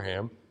of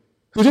Abraham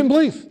who didn't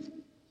believe.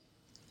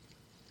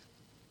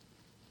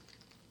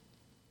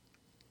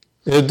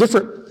 In a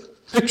different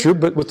picture,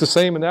 but with the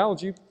same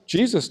analogy,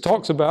 Jesus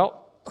talks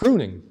about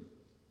pruning.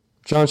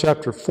 John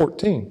chapter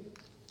 13.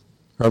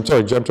 In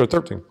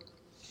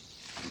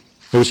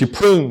which he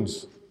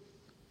prunes.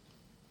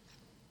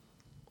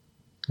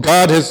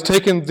 God has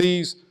taken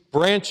these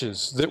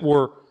branches that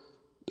were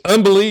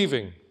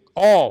unbelieving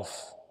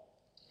off.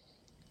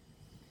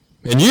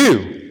 And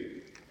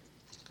you,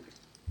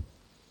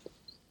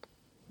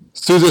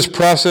 through this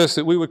process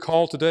that we would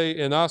call today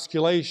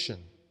inoculation,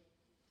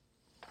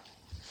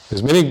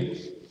 as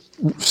many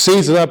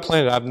seeds that I've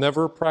planted, I've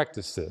never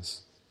practiced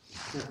this.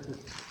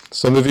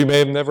 Some of you may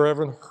have never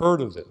ever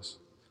heard of this.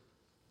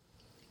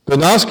 But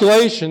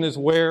inoculation is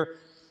where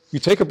you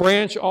take a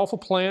branch off a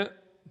plant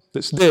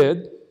that's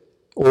dead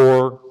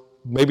or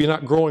maybe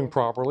not growing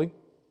properly,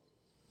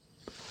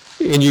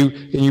 and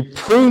you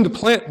prune the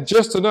plant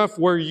just enough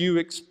where you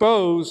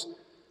expose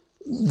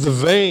the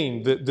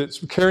vein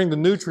that's carrying the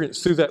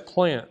nutrients through that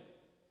plant.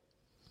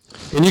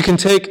 And you can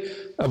take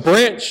a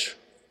branch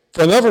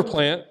from another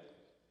plant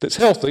that's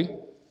healthy,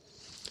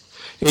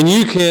 and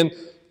you can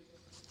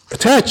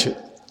attach it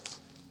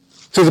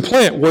to the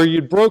plant where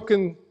you'd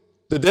broken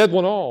the dead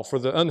one off or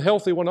the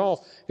unhealthy one off,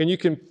 and you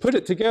can put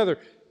it together.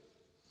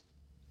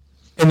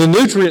 And the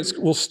nutrients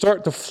will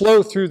start to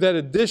flow through that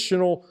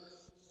additional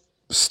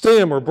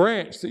stem or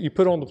branch that you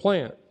put on the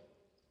plant.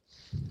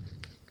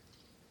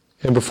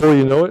 And before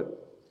you know it,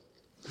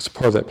 it's a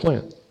part of that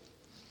plant.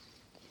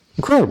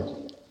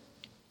 Incredible.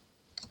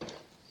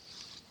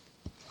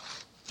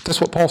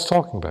 That's what Paul's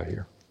talking about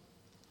here.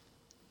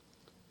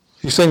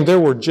 He's saying there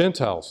were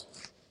Gentiles,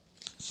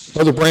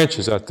 other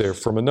branches out there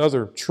from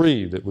another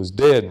tree that was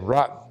dead and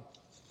rotten.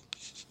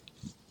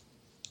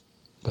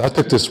 I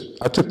took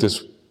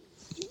this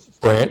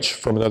branch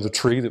from another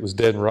tree that was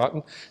dead and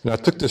rotten, and I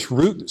took this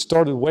root that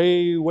started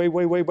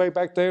way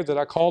back there that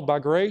I called by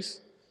grace,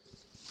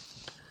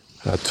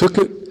 and I took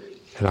it,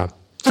 and I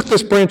took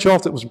this branch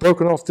off that was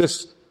broken off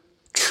this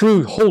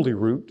true holy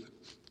root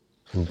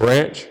and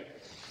branch,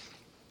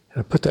 and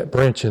I put that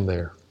branch in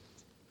there.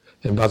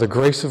 And by the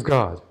grace of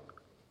God,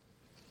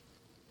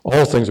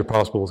 all things are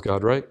possible with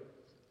God, right?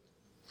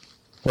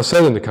 What's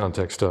that in the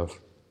context of?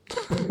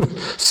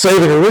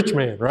 Saving a rich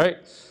man, right?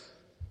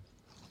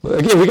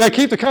 Again, we got to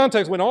keep the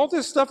context. When all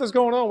this stuff is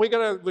going on, we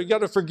got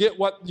to forget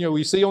what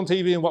we see on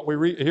TV and what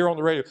we hear on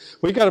the radio.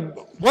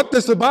 What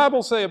does the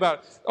Bible say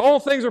about it? All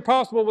things are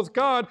possible with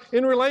God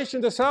in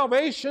relation to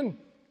salvation.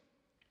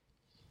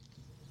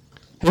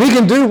 And He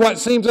can do what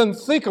seems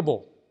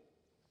unthinkable.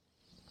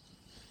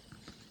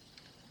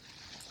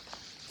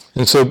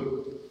 And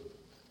so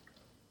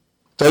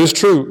that is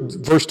true.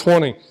 Verse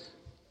 20.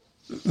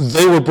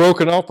 They were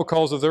broken off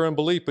because of their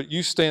unbelief, but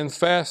you stand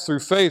fast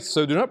through faith.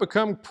 So do not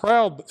become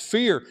proud, but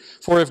fear.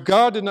 For if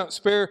God did not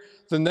spare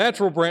the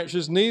natural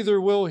branches, neither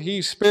will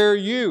He spare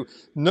you.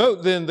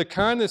 Note then the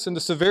kindness and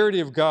the severity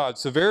of God.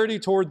 Severity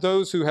toward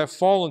those who have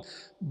fallen,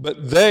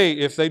 but they,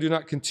 if they do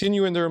not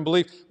continue in their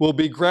unbelief, will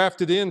be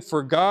grafted in,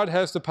 for God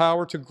has the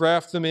power to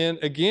graft them in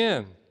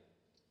again.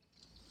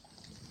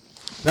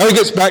 Now he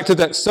gets back to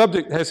that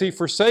subject. Has He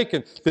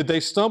forsaken? Did they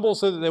stumble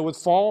so that they would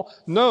fall?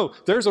 No.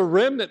 There's a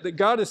remnant that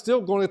God is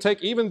still going to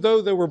take, even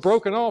though they were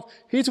broken off.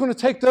 He's going to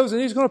take those and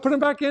He's going to put them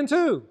back in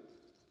too.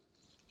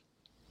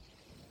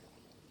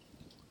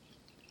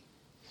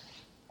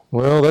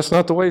 Well, that's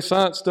not the way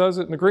science does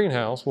it in the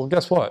greenhouse. Well,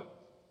 guess what?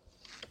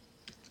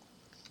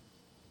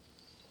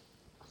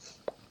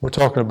 We're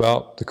talking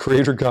about the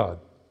Creator God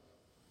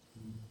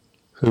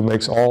who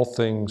makes all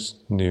things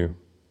new.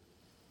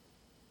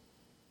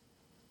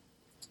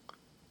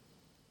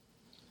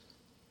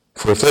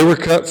 For if they were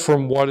cut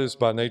from what is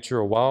by nature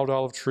a wild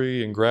olive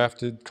tree and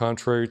grafted,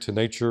 contrary to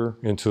nature,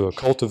 into a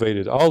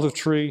cultivated olive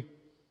tree,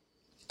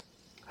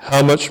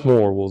 how much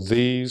more will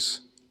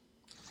these,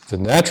 the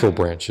natural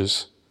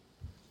branches,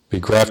 be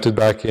grafted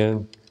back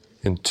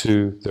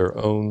into their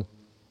own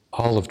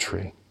olive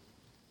tree?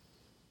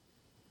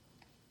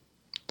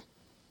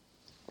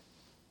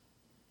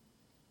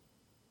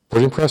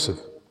 Pretty impressive,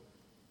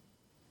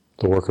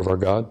 the work of our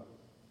God.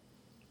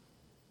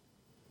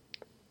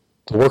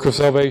 The work of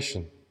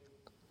salvation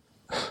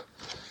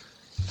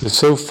is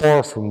so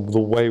far from the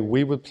way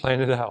we would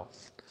plan it out.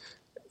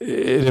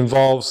 It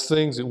involves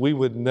things that we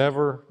would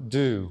never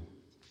do.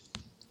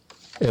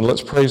 And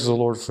let's praise the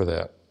Lord for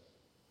that.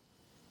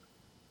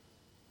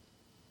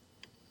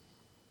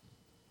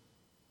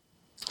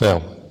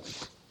 Now,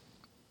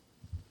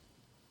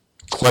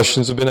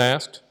 questions have been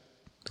asked.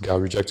 Did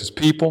God reject his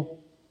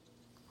people?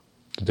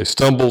 Did they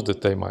stumble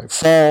that they might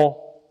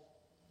fall?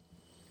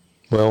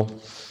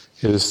 Well,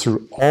 it is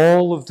through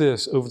all of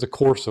this over the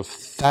course of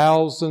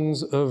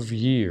thousands of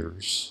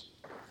years,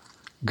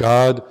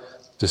 God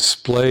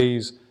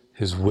displays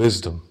his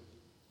wisdom.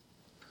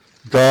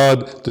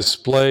 God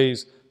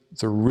displays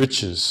the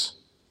riches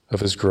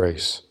of his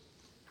grace.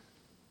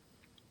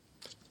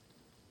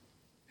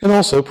 And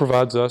also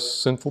provides us,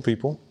 sinful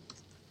people,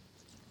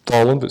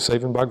 fallen but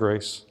saved by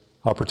grace,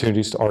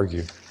 opportunities to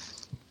argue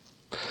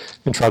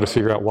and try to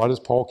figure out, why does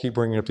Paul keep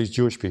bringing up these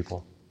Jewish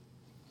people?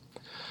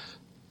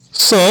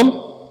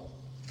 Some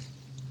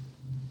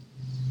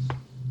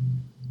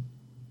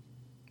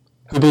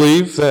who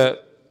believe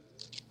that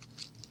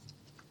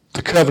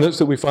the covenants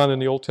that we find in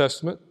the Old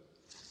Testament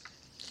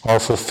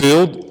are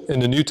fulfilled in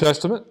the New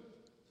Testament,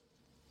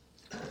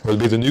 whether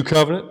it be the New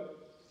Covenant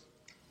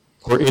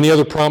or any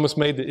other promise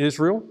made to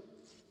Israel,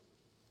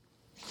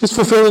 is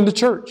fulfilled in the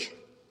church.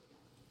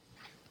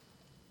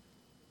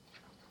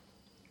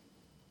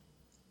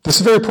 This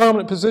is a very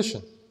prominent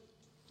position.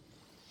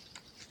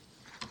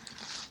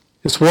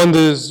 It's one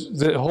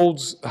that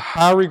holds a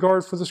high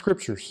regard for the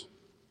Scriptures.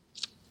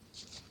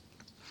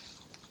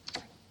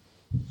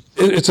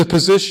 It's a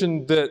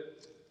position that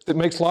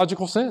makes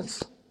logical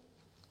sense.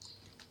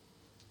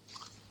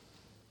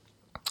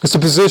 It's a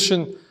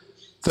position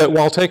that,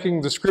 while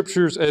taking the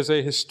Scriptures as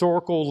a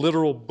historical,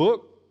 literal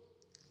book,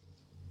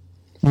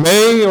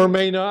 may or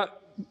may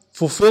not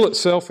fulfill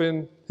itself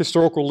in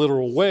historical,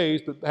 literal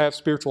ways, but have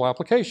spiritual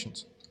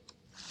applications.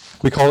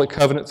 We call it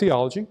covenant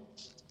theology.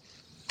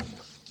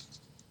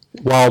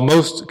 While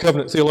most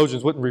covenant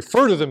theologians wouldn't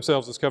refer to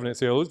themselves as covenant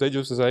theologians, they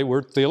just say,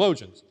 we're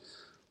theologians.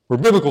 We're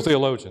biblical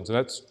theologians,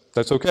 and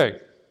that's okay.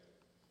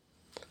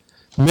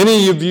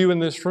 Many of you in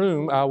this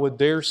room, I would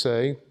dare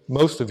say,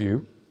 most of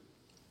you,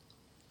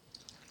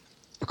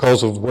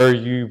 because of where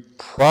you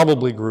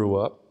probably grew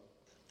up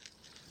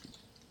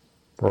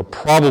or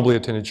probably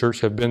attended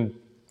church, have been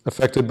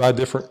affected by a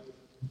different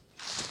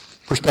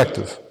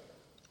perspective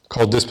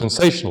called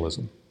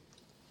dispensationalism.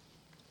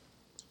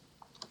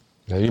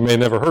 Now, you may have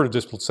never heard of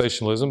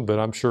dispensationalism, but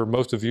I'm sure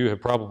most of you have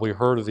probably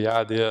heard of the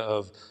idea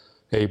of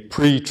a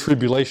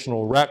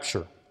pre-tribulational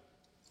rapture.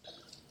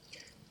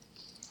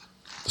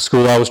 The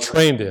school I was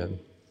trained in,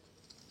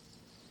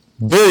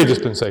 very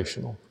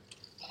dispensational,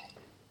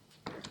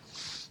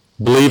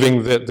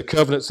 believing that the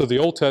covenants of the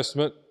Old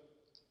Testament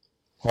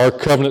are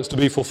covenants to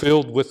be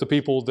fulfilled with the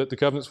people that the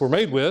covenants were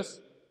made with,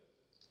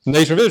 the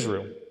nation of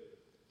Israel,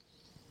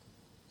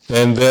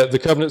 and that the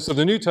covenants of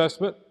the New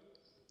Testament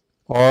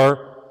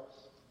are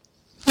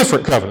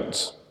different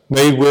covenants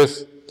made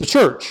with the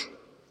church.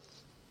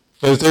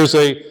 And that there's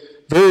a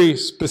very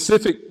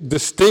specific,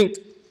 distinct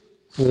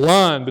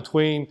line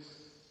between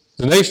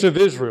the nation of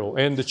Israel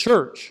and the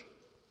church.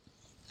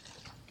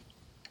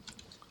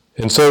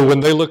 And so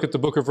when they look at the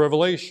book of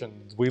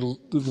Revelation,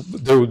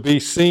 there would be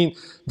seen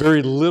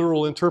very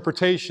literal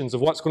interpretations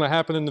of what's going to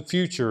happen in the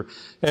future,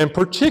 and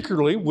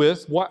particularly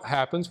with what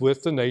happens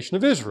with the nation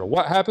of Israel.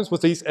 What happens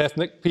with these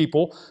ethnic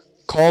people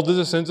called the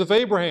descendants of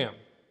Abraham.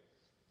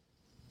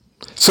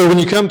 So when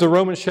you come to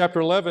Romans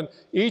chapter 11,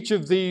 each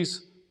of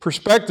these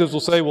perspectives will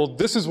say, well,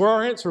 this is where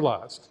our answer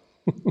lies.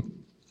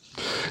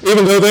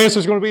 Even though the answer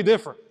is going to be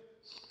different.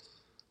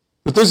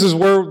 But this is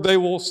where they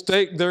will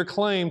stake their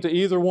claim to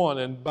either one.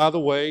 And by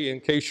the way, in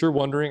case you're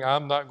wondering,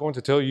 I'm not going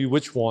to tell you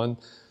which one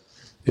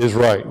is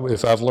right.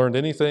 If I've learned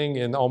anything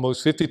in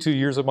almost 52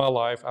 years of my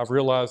life, I've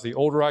realized the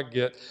older I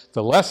get,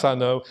 the less I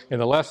know,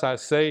 and the less I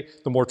say,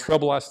 the more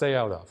trouble I stay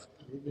out of.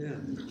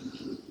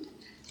 Amen.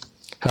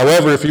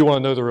 However, if you want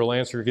to know the real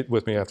answer, get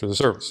with me after the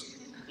service.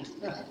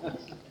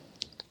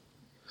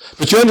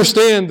 But you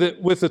understand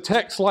that with a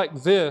text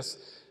like this,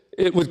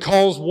 it would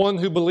cause one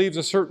who believes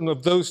a certain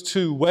of those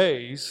two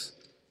ways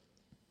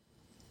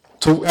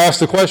to ask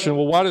the question,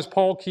 well, why does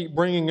Paul keep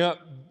bringing up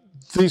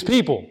these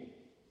people?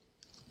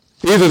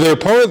 Either they're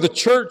part of the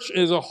church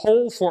as a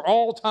whole for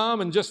all time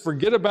and just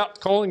forget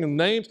about calling them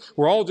names,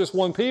 we're all just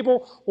one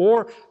people,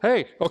 or,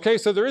 hey, okay,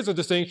 so there is a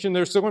distinction,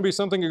 there's still going to be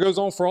something that goes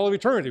on for all of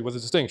eternity with a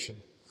distinction.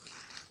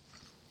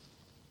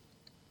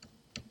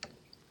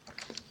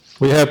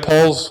 We have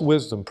Paul's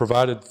wisdom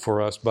provided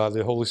for us by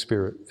the Holy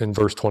Spirit in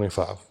verse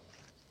 25.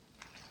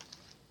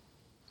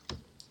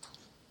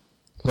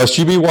 Lest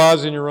you be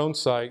wise in your own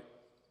sight,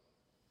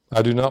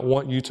 I do not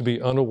want you to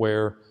be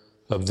unaware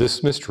of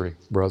this mystery,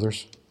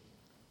 brothers,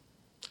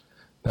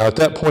 Now, at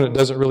that point, it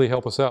doesn't really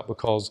help us out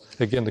because,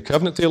 again, the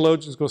covenant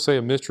theologian is going to say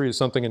a mystery is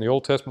something in the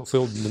Old Testament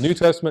filled in the New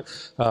Testament.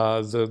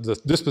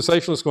 The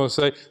dispensationalist is going to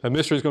say a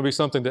mystery is going to be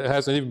something that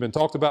hasn't even been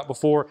talked about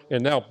before.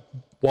 And now,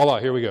 voila,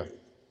 here we go.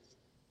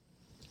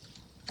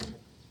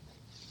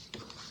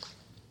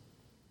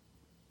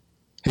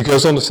 He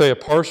goes on to say a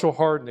partial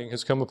hardening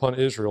has come upon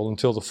Israel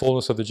until the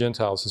fullness of the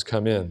Gentiles has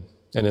come in.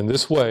 And in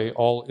this way,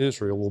 all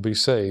Israel will be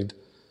saved.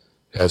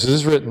 As it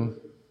is written,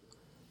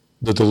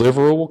 the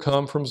deliverer will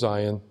come from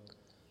Zion.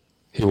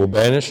 He will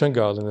banish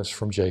ungodliness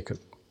from Jacob.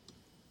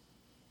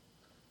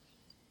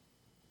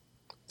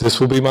 This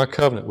will be my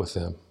covenant with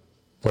them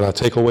when I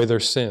take away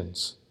their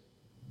sins.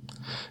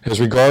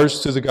 As regards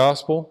to the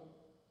gospel,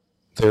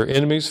 they are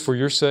enemies for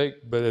your sake,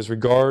 but as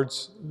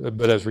regards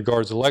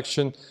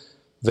election,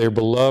 they are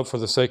beloved for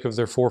the sake of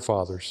their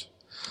forefathers.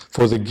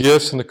 For the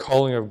gifts and the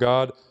calling of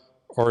God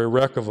are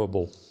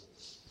irrevocable.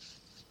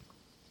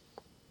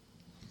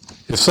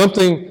 If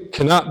something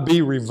cannot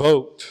be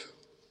revoked,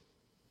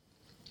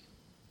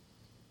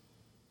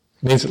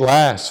 it means it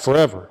lasts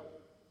forever.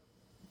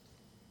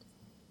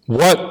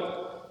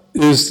 What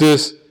is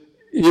this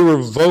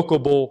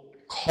irrevocable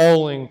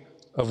calling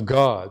of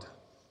God?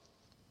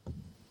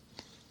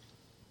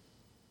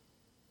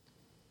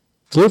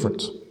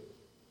 Deliverance.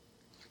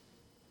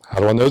 How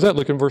do I know that?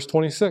 Look in verse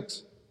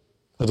 26.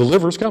 A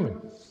deliverer is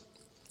coming.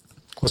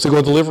 What's he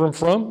going to deliver him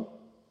from?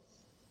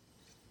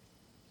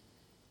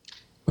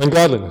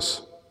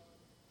 Ungodliness.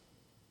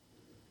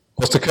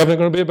 What's the covenant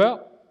going to be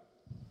about?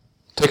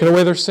 Taking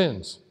away their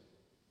sins.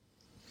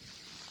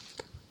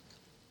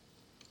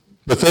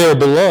 But they are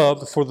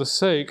beloved for the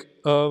sake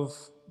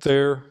of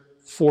their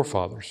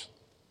forefathers.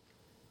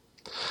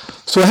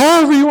 So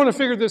however you want to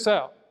figure this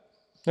out,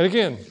 and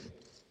again,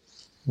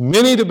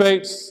 many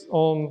debates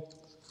on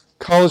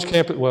college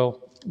campus,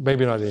 well,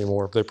 maybe not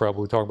anymore. They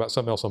probably talk about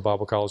something else on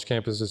Bible college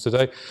campuses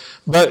today.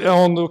 But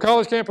on the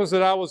college campus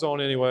that I was on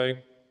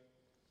anyway,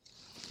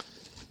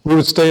 we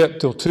would stay up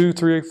till 2,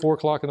 3, 4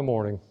 o'clock in the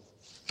morning,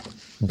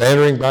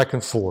 bantering back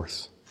and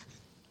forth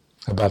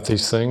about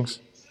these things,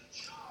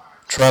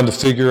 trying to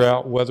figure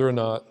out whether or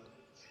not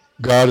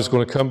God is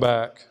going to come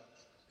back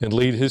and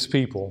lead his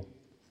people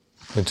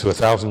into a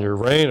 1,000-year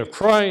reign of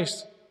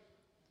Christ,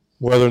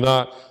 whether or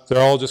not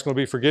they're all just going to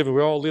be forgiven.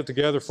 We all live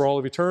together for all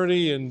of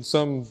eternity in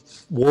some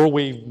world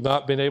we've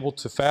not been able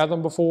to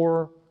fathom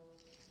before,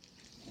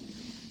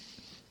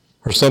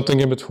 or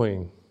something in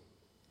between.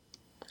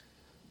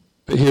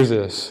 But hear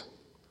this.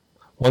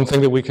 One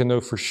thing that we can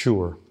know for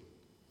sure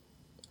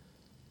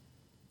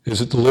is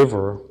that the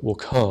deliverer will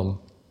come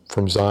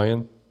from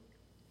Zion,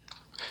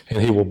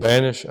 and he will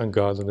banish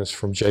ungodliness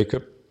from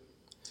Jacob.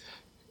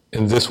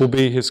 And this will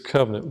be his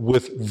covenant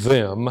with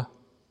them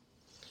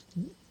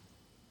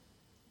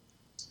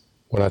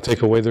when I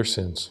take away their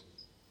sins.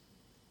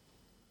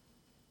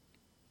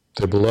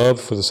 They're beloved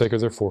for the sake of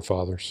their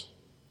forefathers.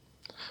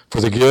 For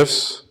the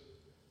gifts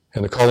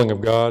and the calling of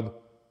God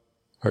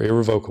are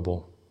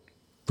irrevocable.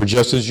 For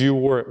just as you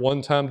were at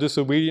one time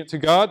disobedient to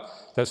God,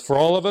 that's for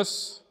all of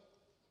us,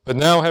 but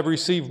now have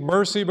received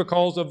mercy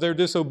because of their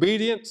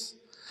disobedience,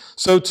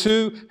 so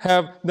too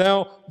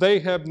they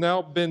have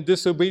now been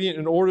disobedient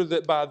in order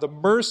that by the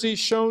mercy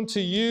shown to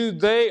you,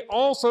 they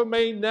also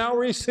may now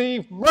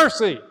receive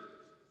mercy.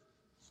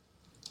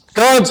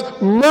 God's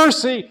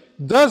mercy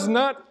does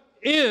not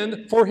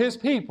end for his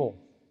people.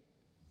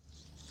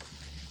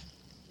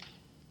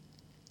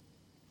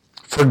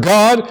 For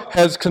God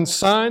has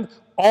consigned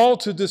all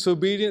to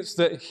disobedience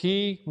that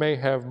he may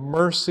have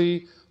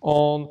mercy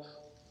on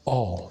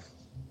all.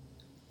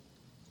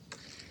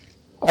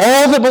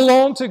 All that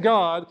belong to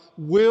God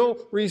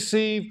will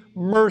receive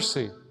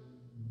mercy.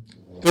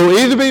 It will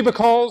either be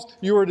because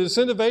you are a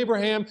descendant of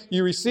Abraham,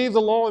 you received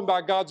the law, and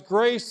by God's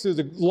grace, through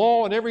the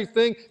law and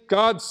everything,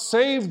 God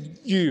saved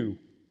you.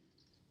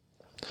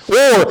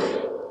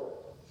 Or,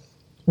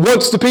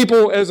 once the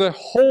people as a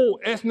whole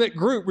ethnic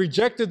group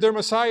rejected their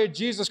Messiah,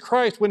 Jesus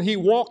Christ, when he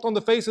walked on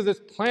the face of this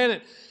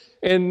planet,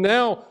 and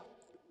now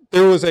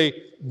there was a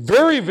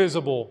very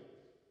visible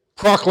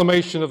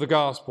proclamation of the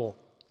gospel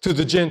to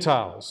the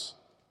Gentiles.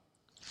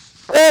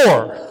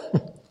 Or,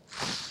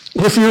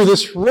 if you're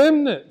this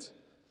remnant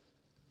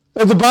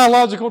of the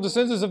biological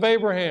descendants of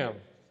Abraham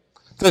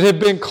that have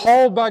been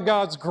called by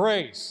God's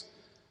grace,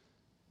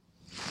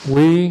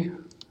 we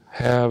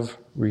have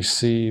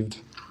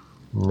received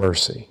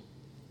mercy.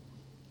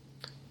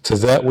 To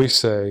that we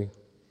say,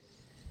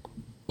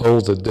 oh,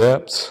 the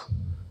depth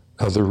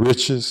of the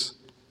riches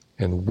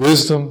and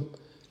wisdom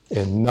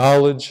and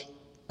knowledge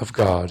of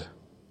God.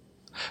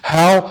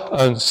 How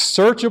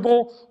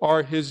unsearchable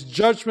are his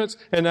judgments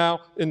and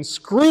how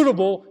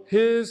inscrutable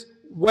his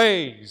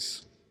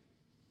ways.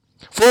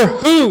 For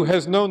who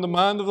has known the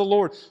mind of the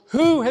Lord?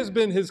 Who has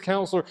been his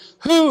counselor?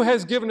 Who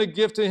has given a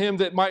gift to him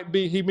that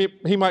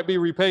he might be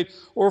repaid?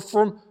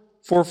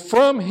 For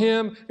from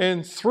him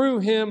and through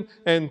him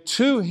and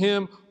to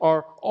him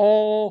are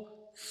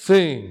all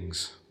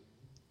things.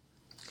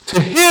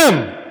 To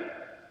him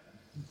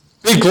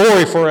be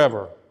glory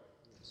forever.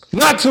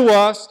 Not to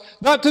us,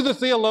 not to the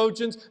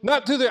theologians,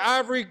 not to the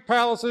ivory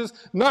palaces,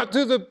 not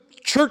to the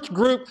church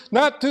group,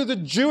 not to the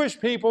Jewish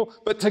people,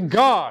 but to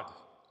God.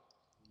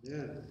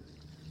 Yeah.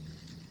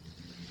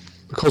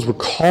 Because we're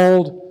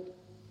called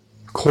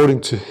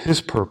according to His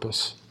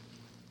purpose.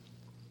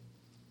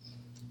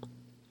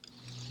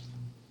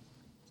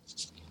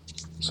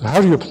 So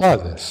how do you apply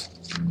this?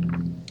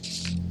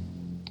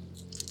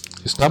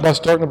 It's not by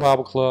starting a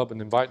Bible club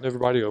and inviting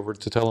everybody over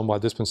to tell them why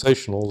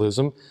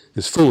dispensationalism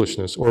is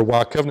foolishness or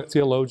why covenant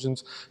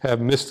theologians have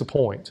missed the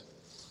point.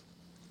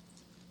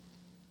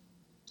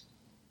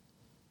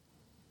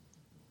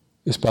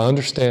 It's by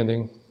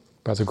understanding,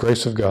 by the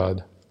grace of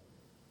God,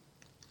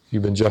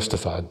 you've been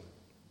justified,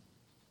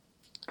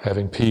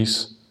 having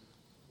peace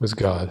with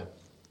God.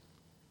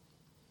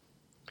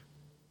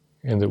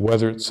 And that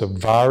whether it's a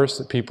virus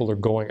that people are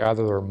going out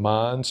of their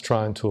minds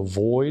trying to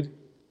avoid,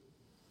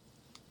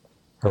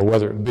 or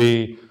whether it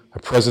be a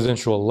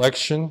presidential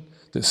election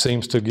that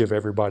seems to give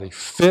everybody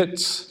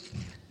fits,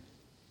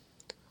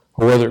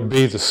 or whether it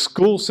be the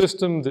school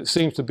system that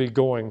seems to be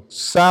going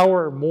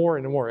sour more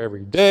and more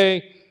every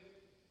day,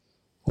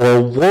 or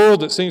a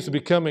world that seems to be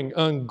becoming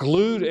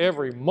unglued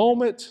every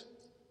moment,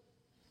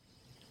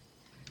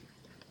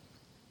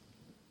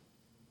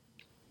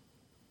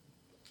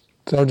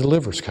 that our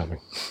deliverer's coming.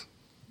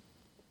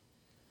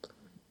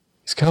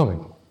 He's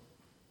coming.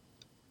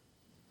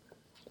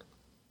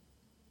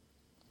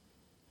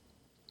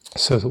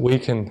 So that we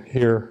can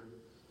hear,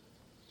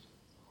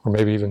 or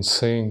maybe even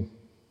sing,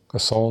 a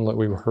song that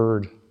we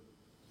heard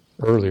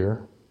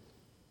earlier.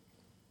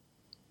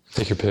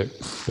 Take your pick.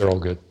 They're all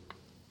good.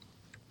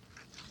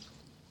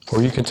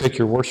 Or you can take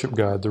your worship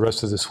guide the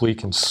rest of this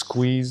week and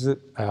squeeze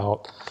it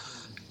out,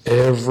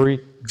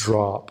 every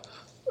drop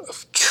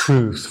of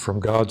truth from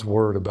God's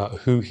Word about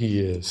who He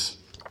is.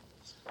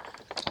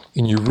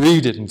 And you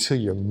read it until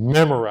you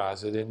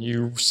memorize it, and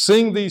you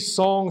sing these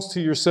songs to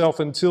yourself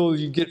until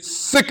you get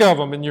sick of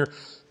them, and your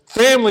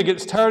family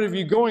gets tired of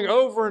you going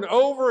over and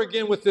over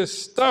again with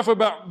this stuff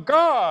about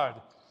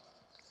God.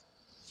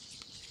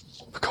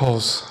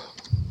 Because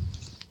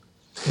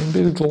Him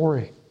be the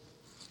glory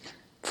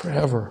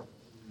forever.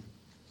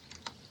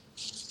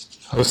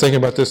 I was thinking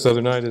about this the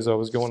other night as I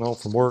was going home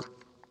from work.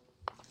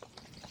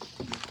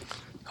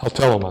 I'll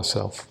tell on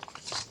myself.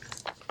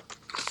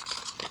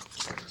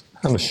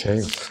 I'm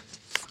ashamed.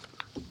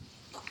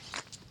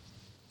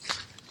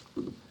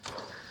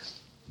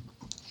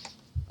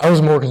 I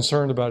was more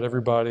concerned about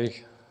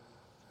everybody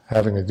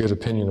having a good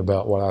opinion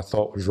about what I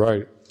thought was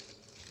right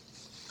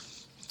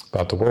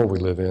about the world we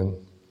live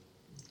in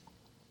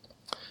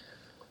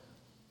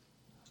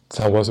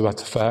than I was about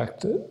the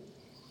fact that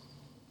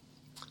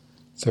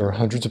there are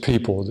hundreds of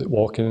people that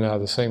walk in and out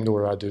of the same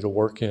door I do to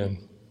work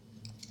in.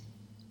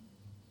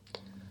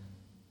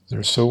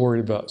 They're so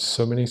worried about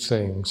so many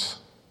things,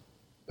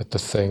 but the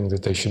thing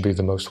that they should be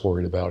the most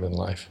worried about in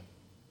life.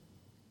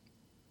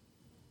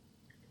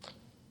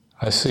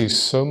 I see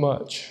so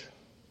much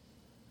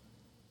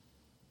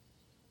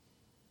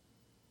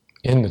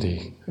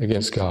enmity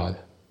against God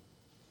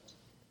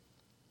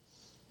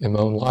in my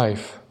own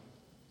life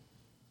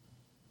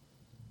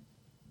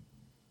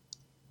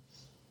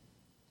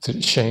that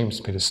it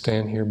shames me to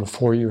stand here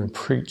before you and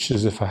preach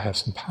as if I have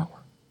some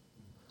power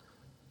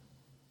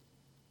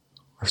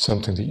or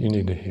something that you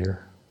need to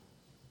hear.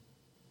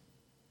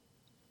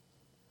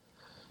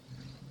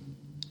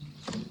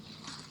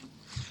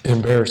 It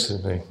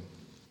embarrasses me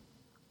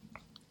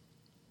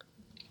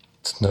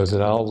to know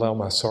that I'll allow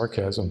my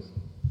sarcasm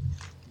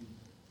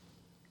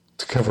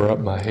to cover up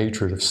my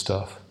hatred of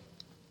stuff.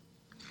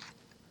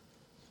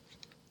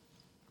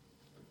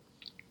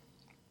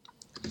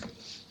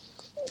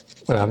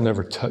 When I've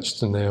never touched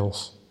the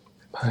nails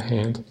in my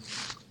hand.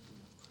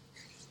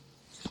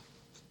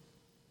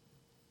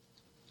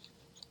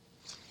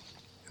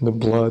 And the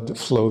blood that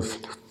flows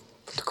from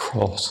the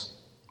cross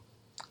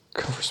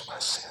covers my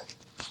sin.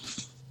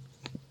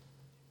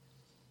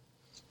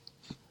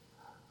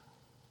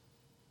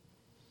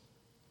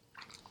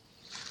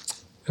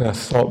 And I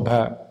thought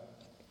back,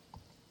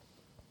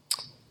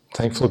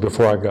 thankfully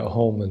before I got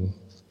home and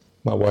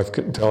my wife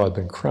couldn't tell I'd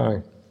been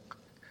crying.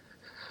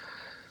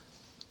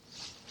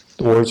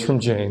 The words from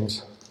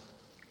James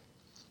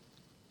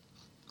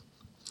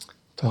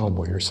to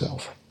humble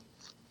yourself.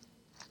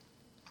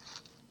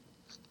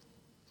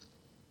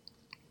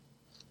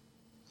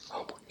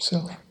 Humble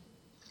yourself.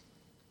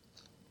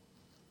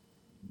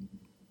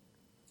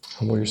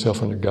 Humble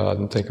yourself under God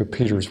and think of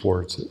Peter's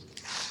words that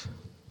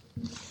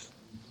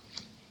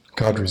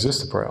God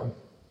resists the proud.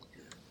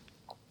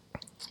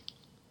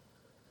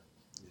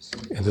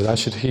 And that I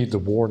should heed the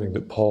warning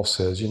that Paul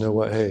says, you know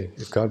what, hey,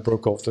 if God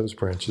broke off those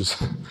branches,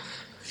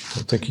 I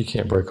don't think He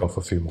can't break off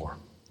a few more.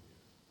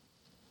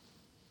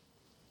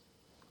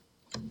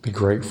 Be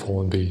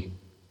grateful and be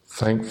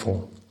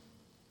thankful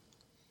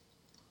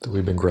that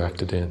we've been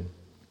grafted in.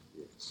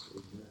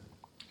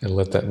 And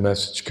let that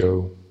message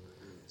go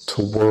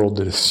to a world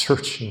that is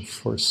searching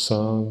for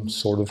some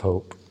sort of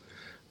hope,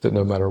 that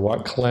no matter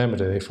what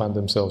calamity they find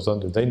themselves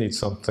under, they need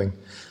something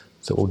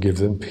that will give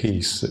them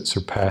peace that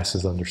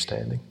surpasses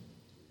understanding.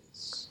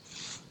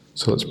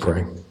 So let's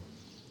pray.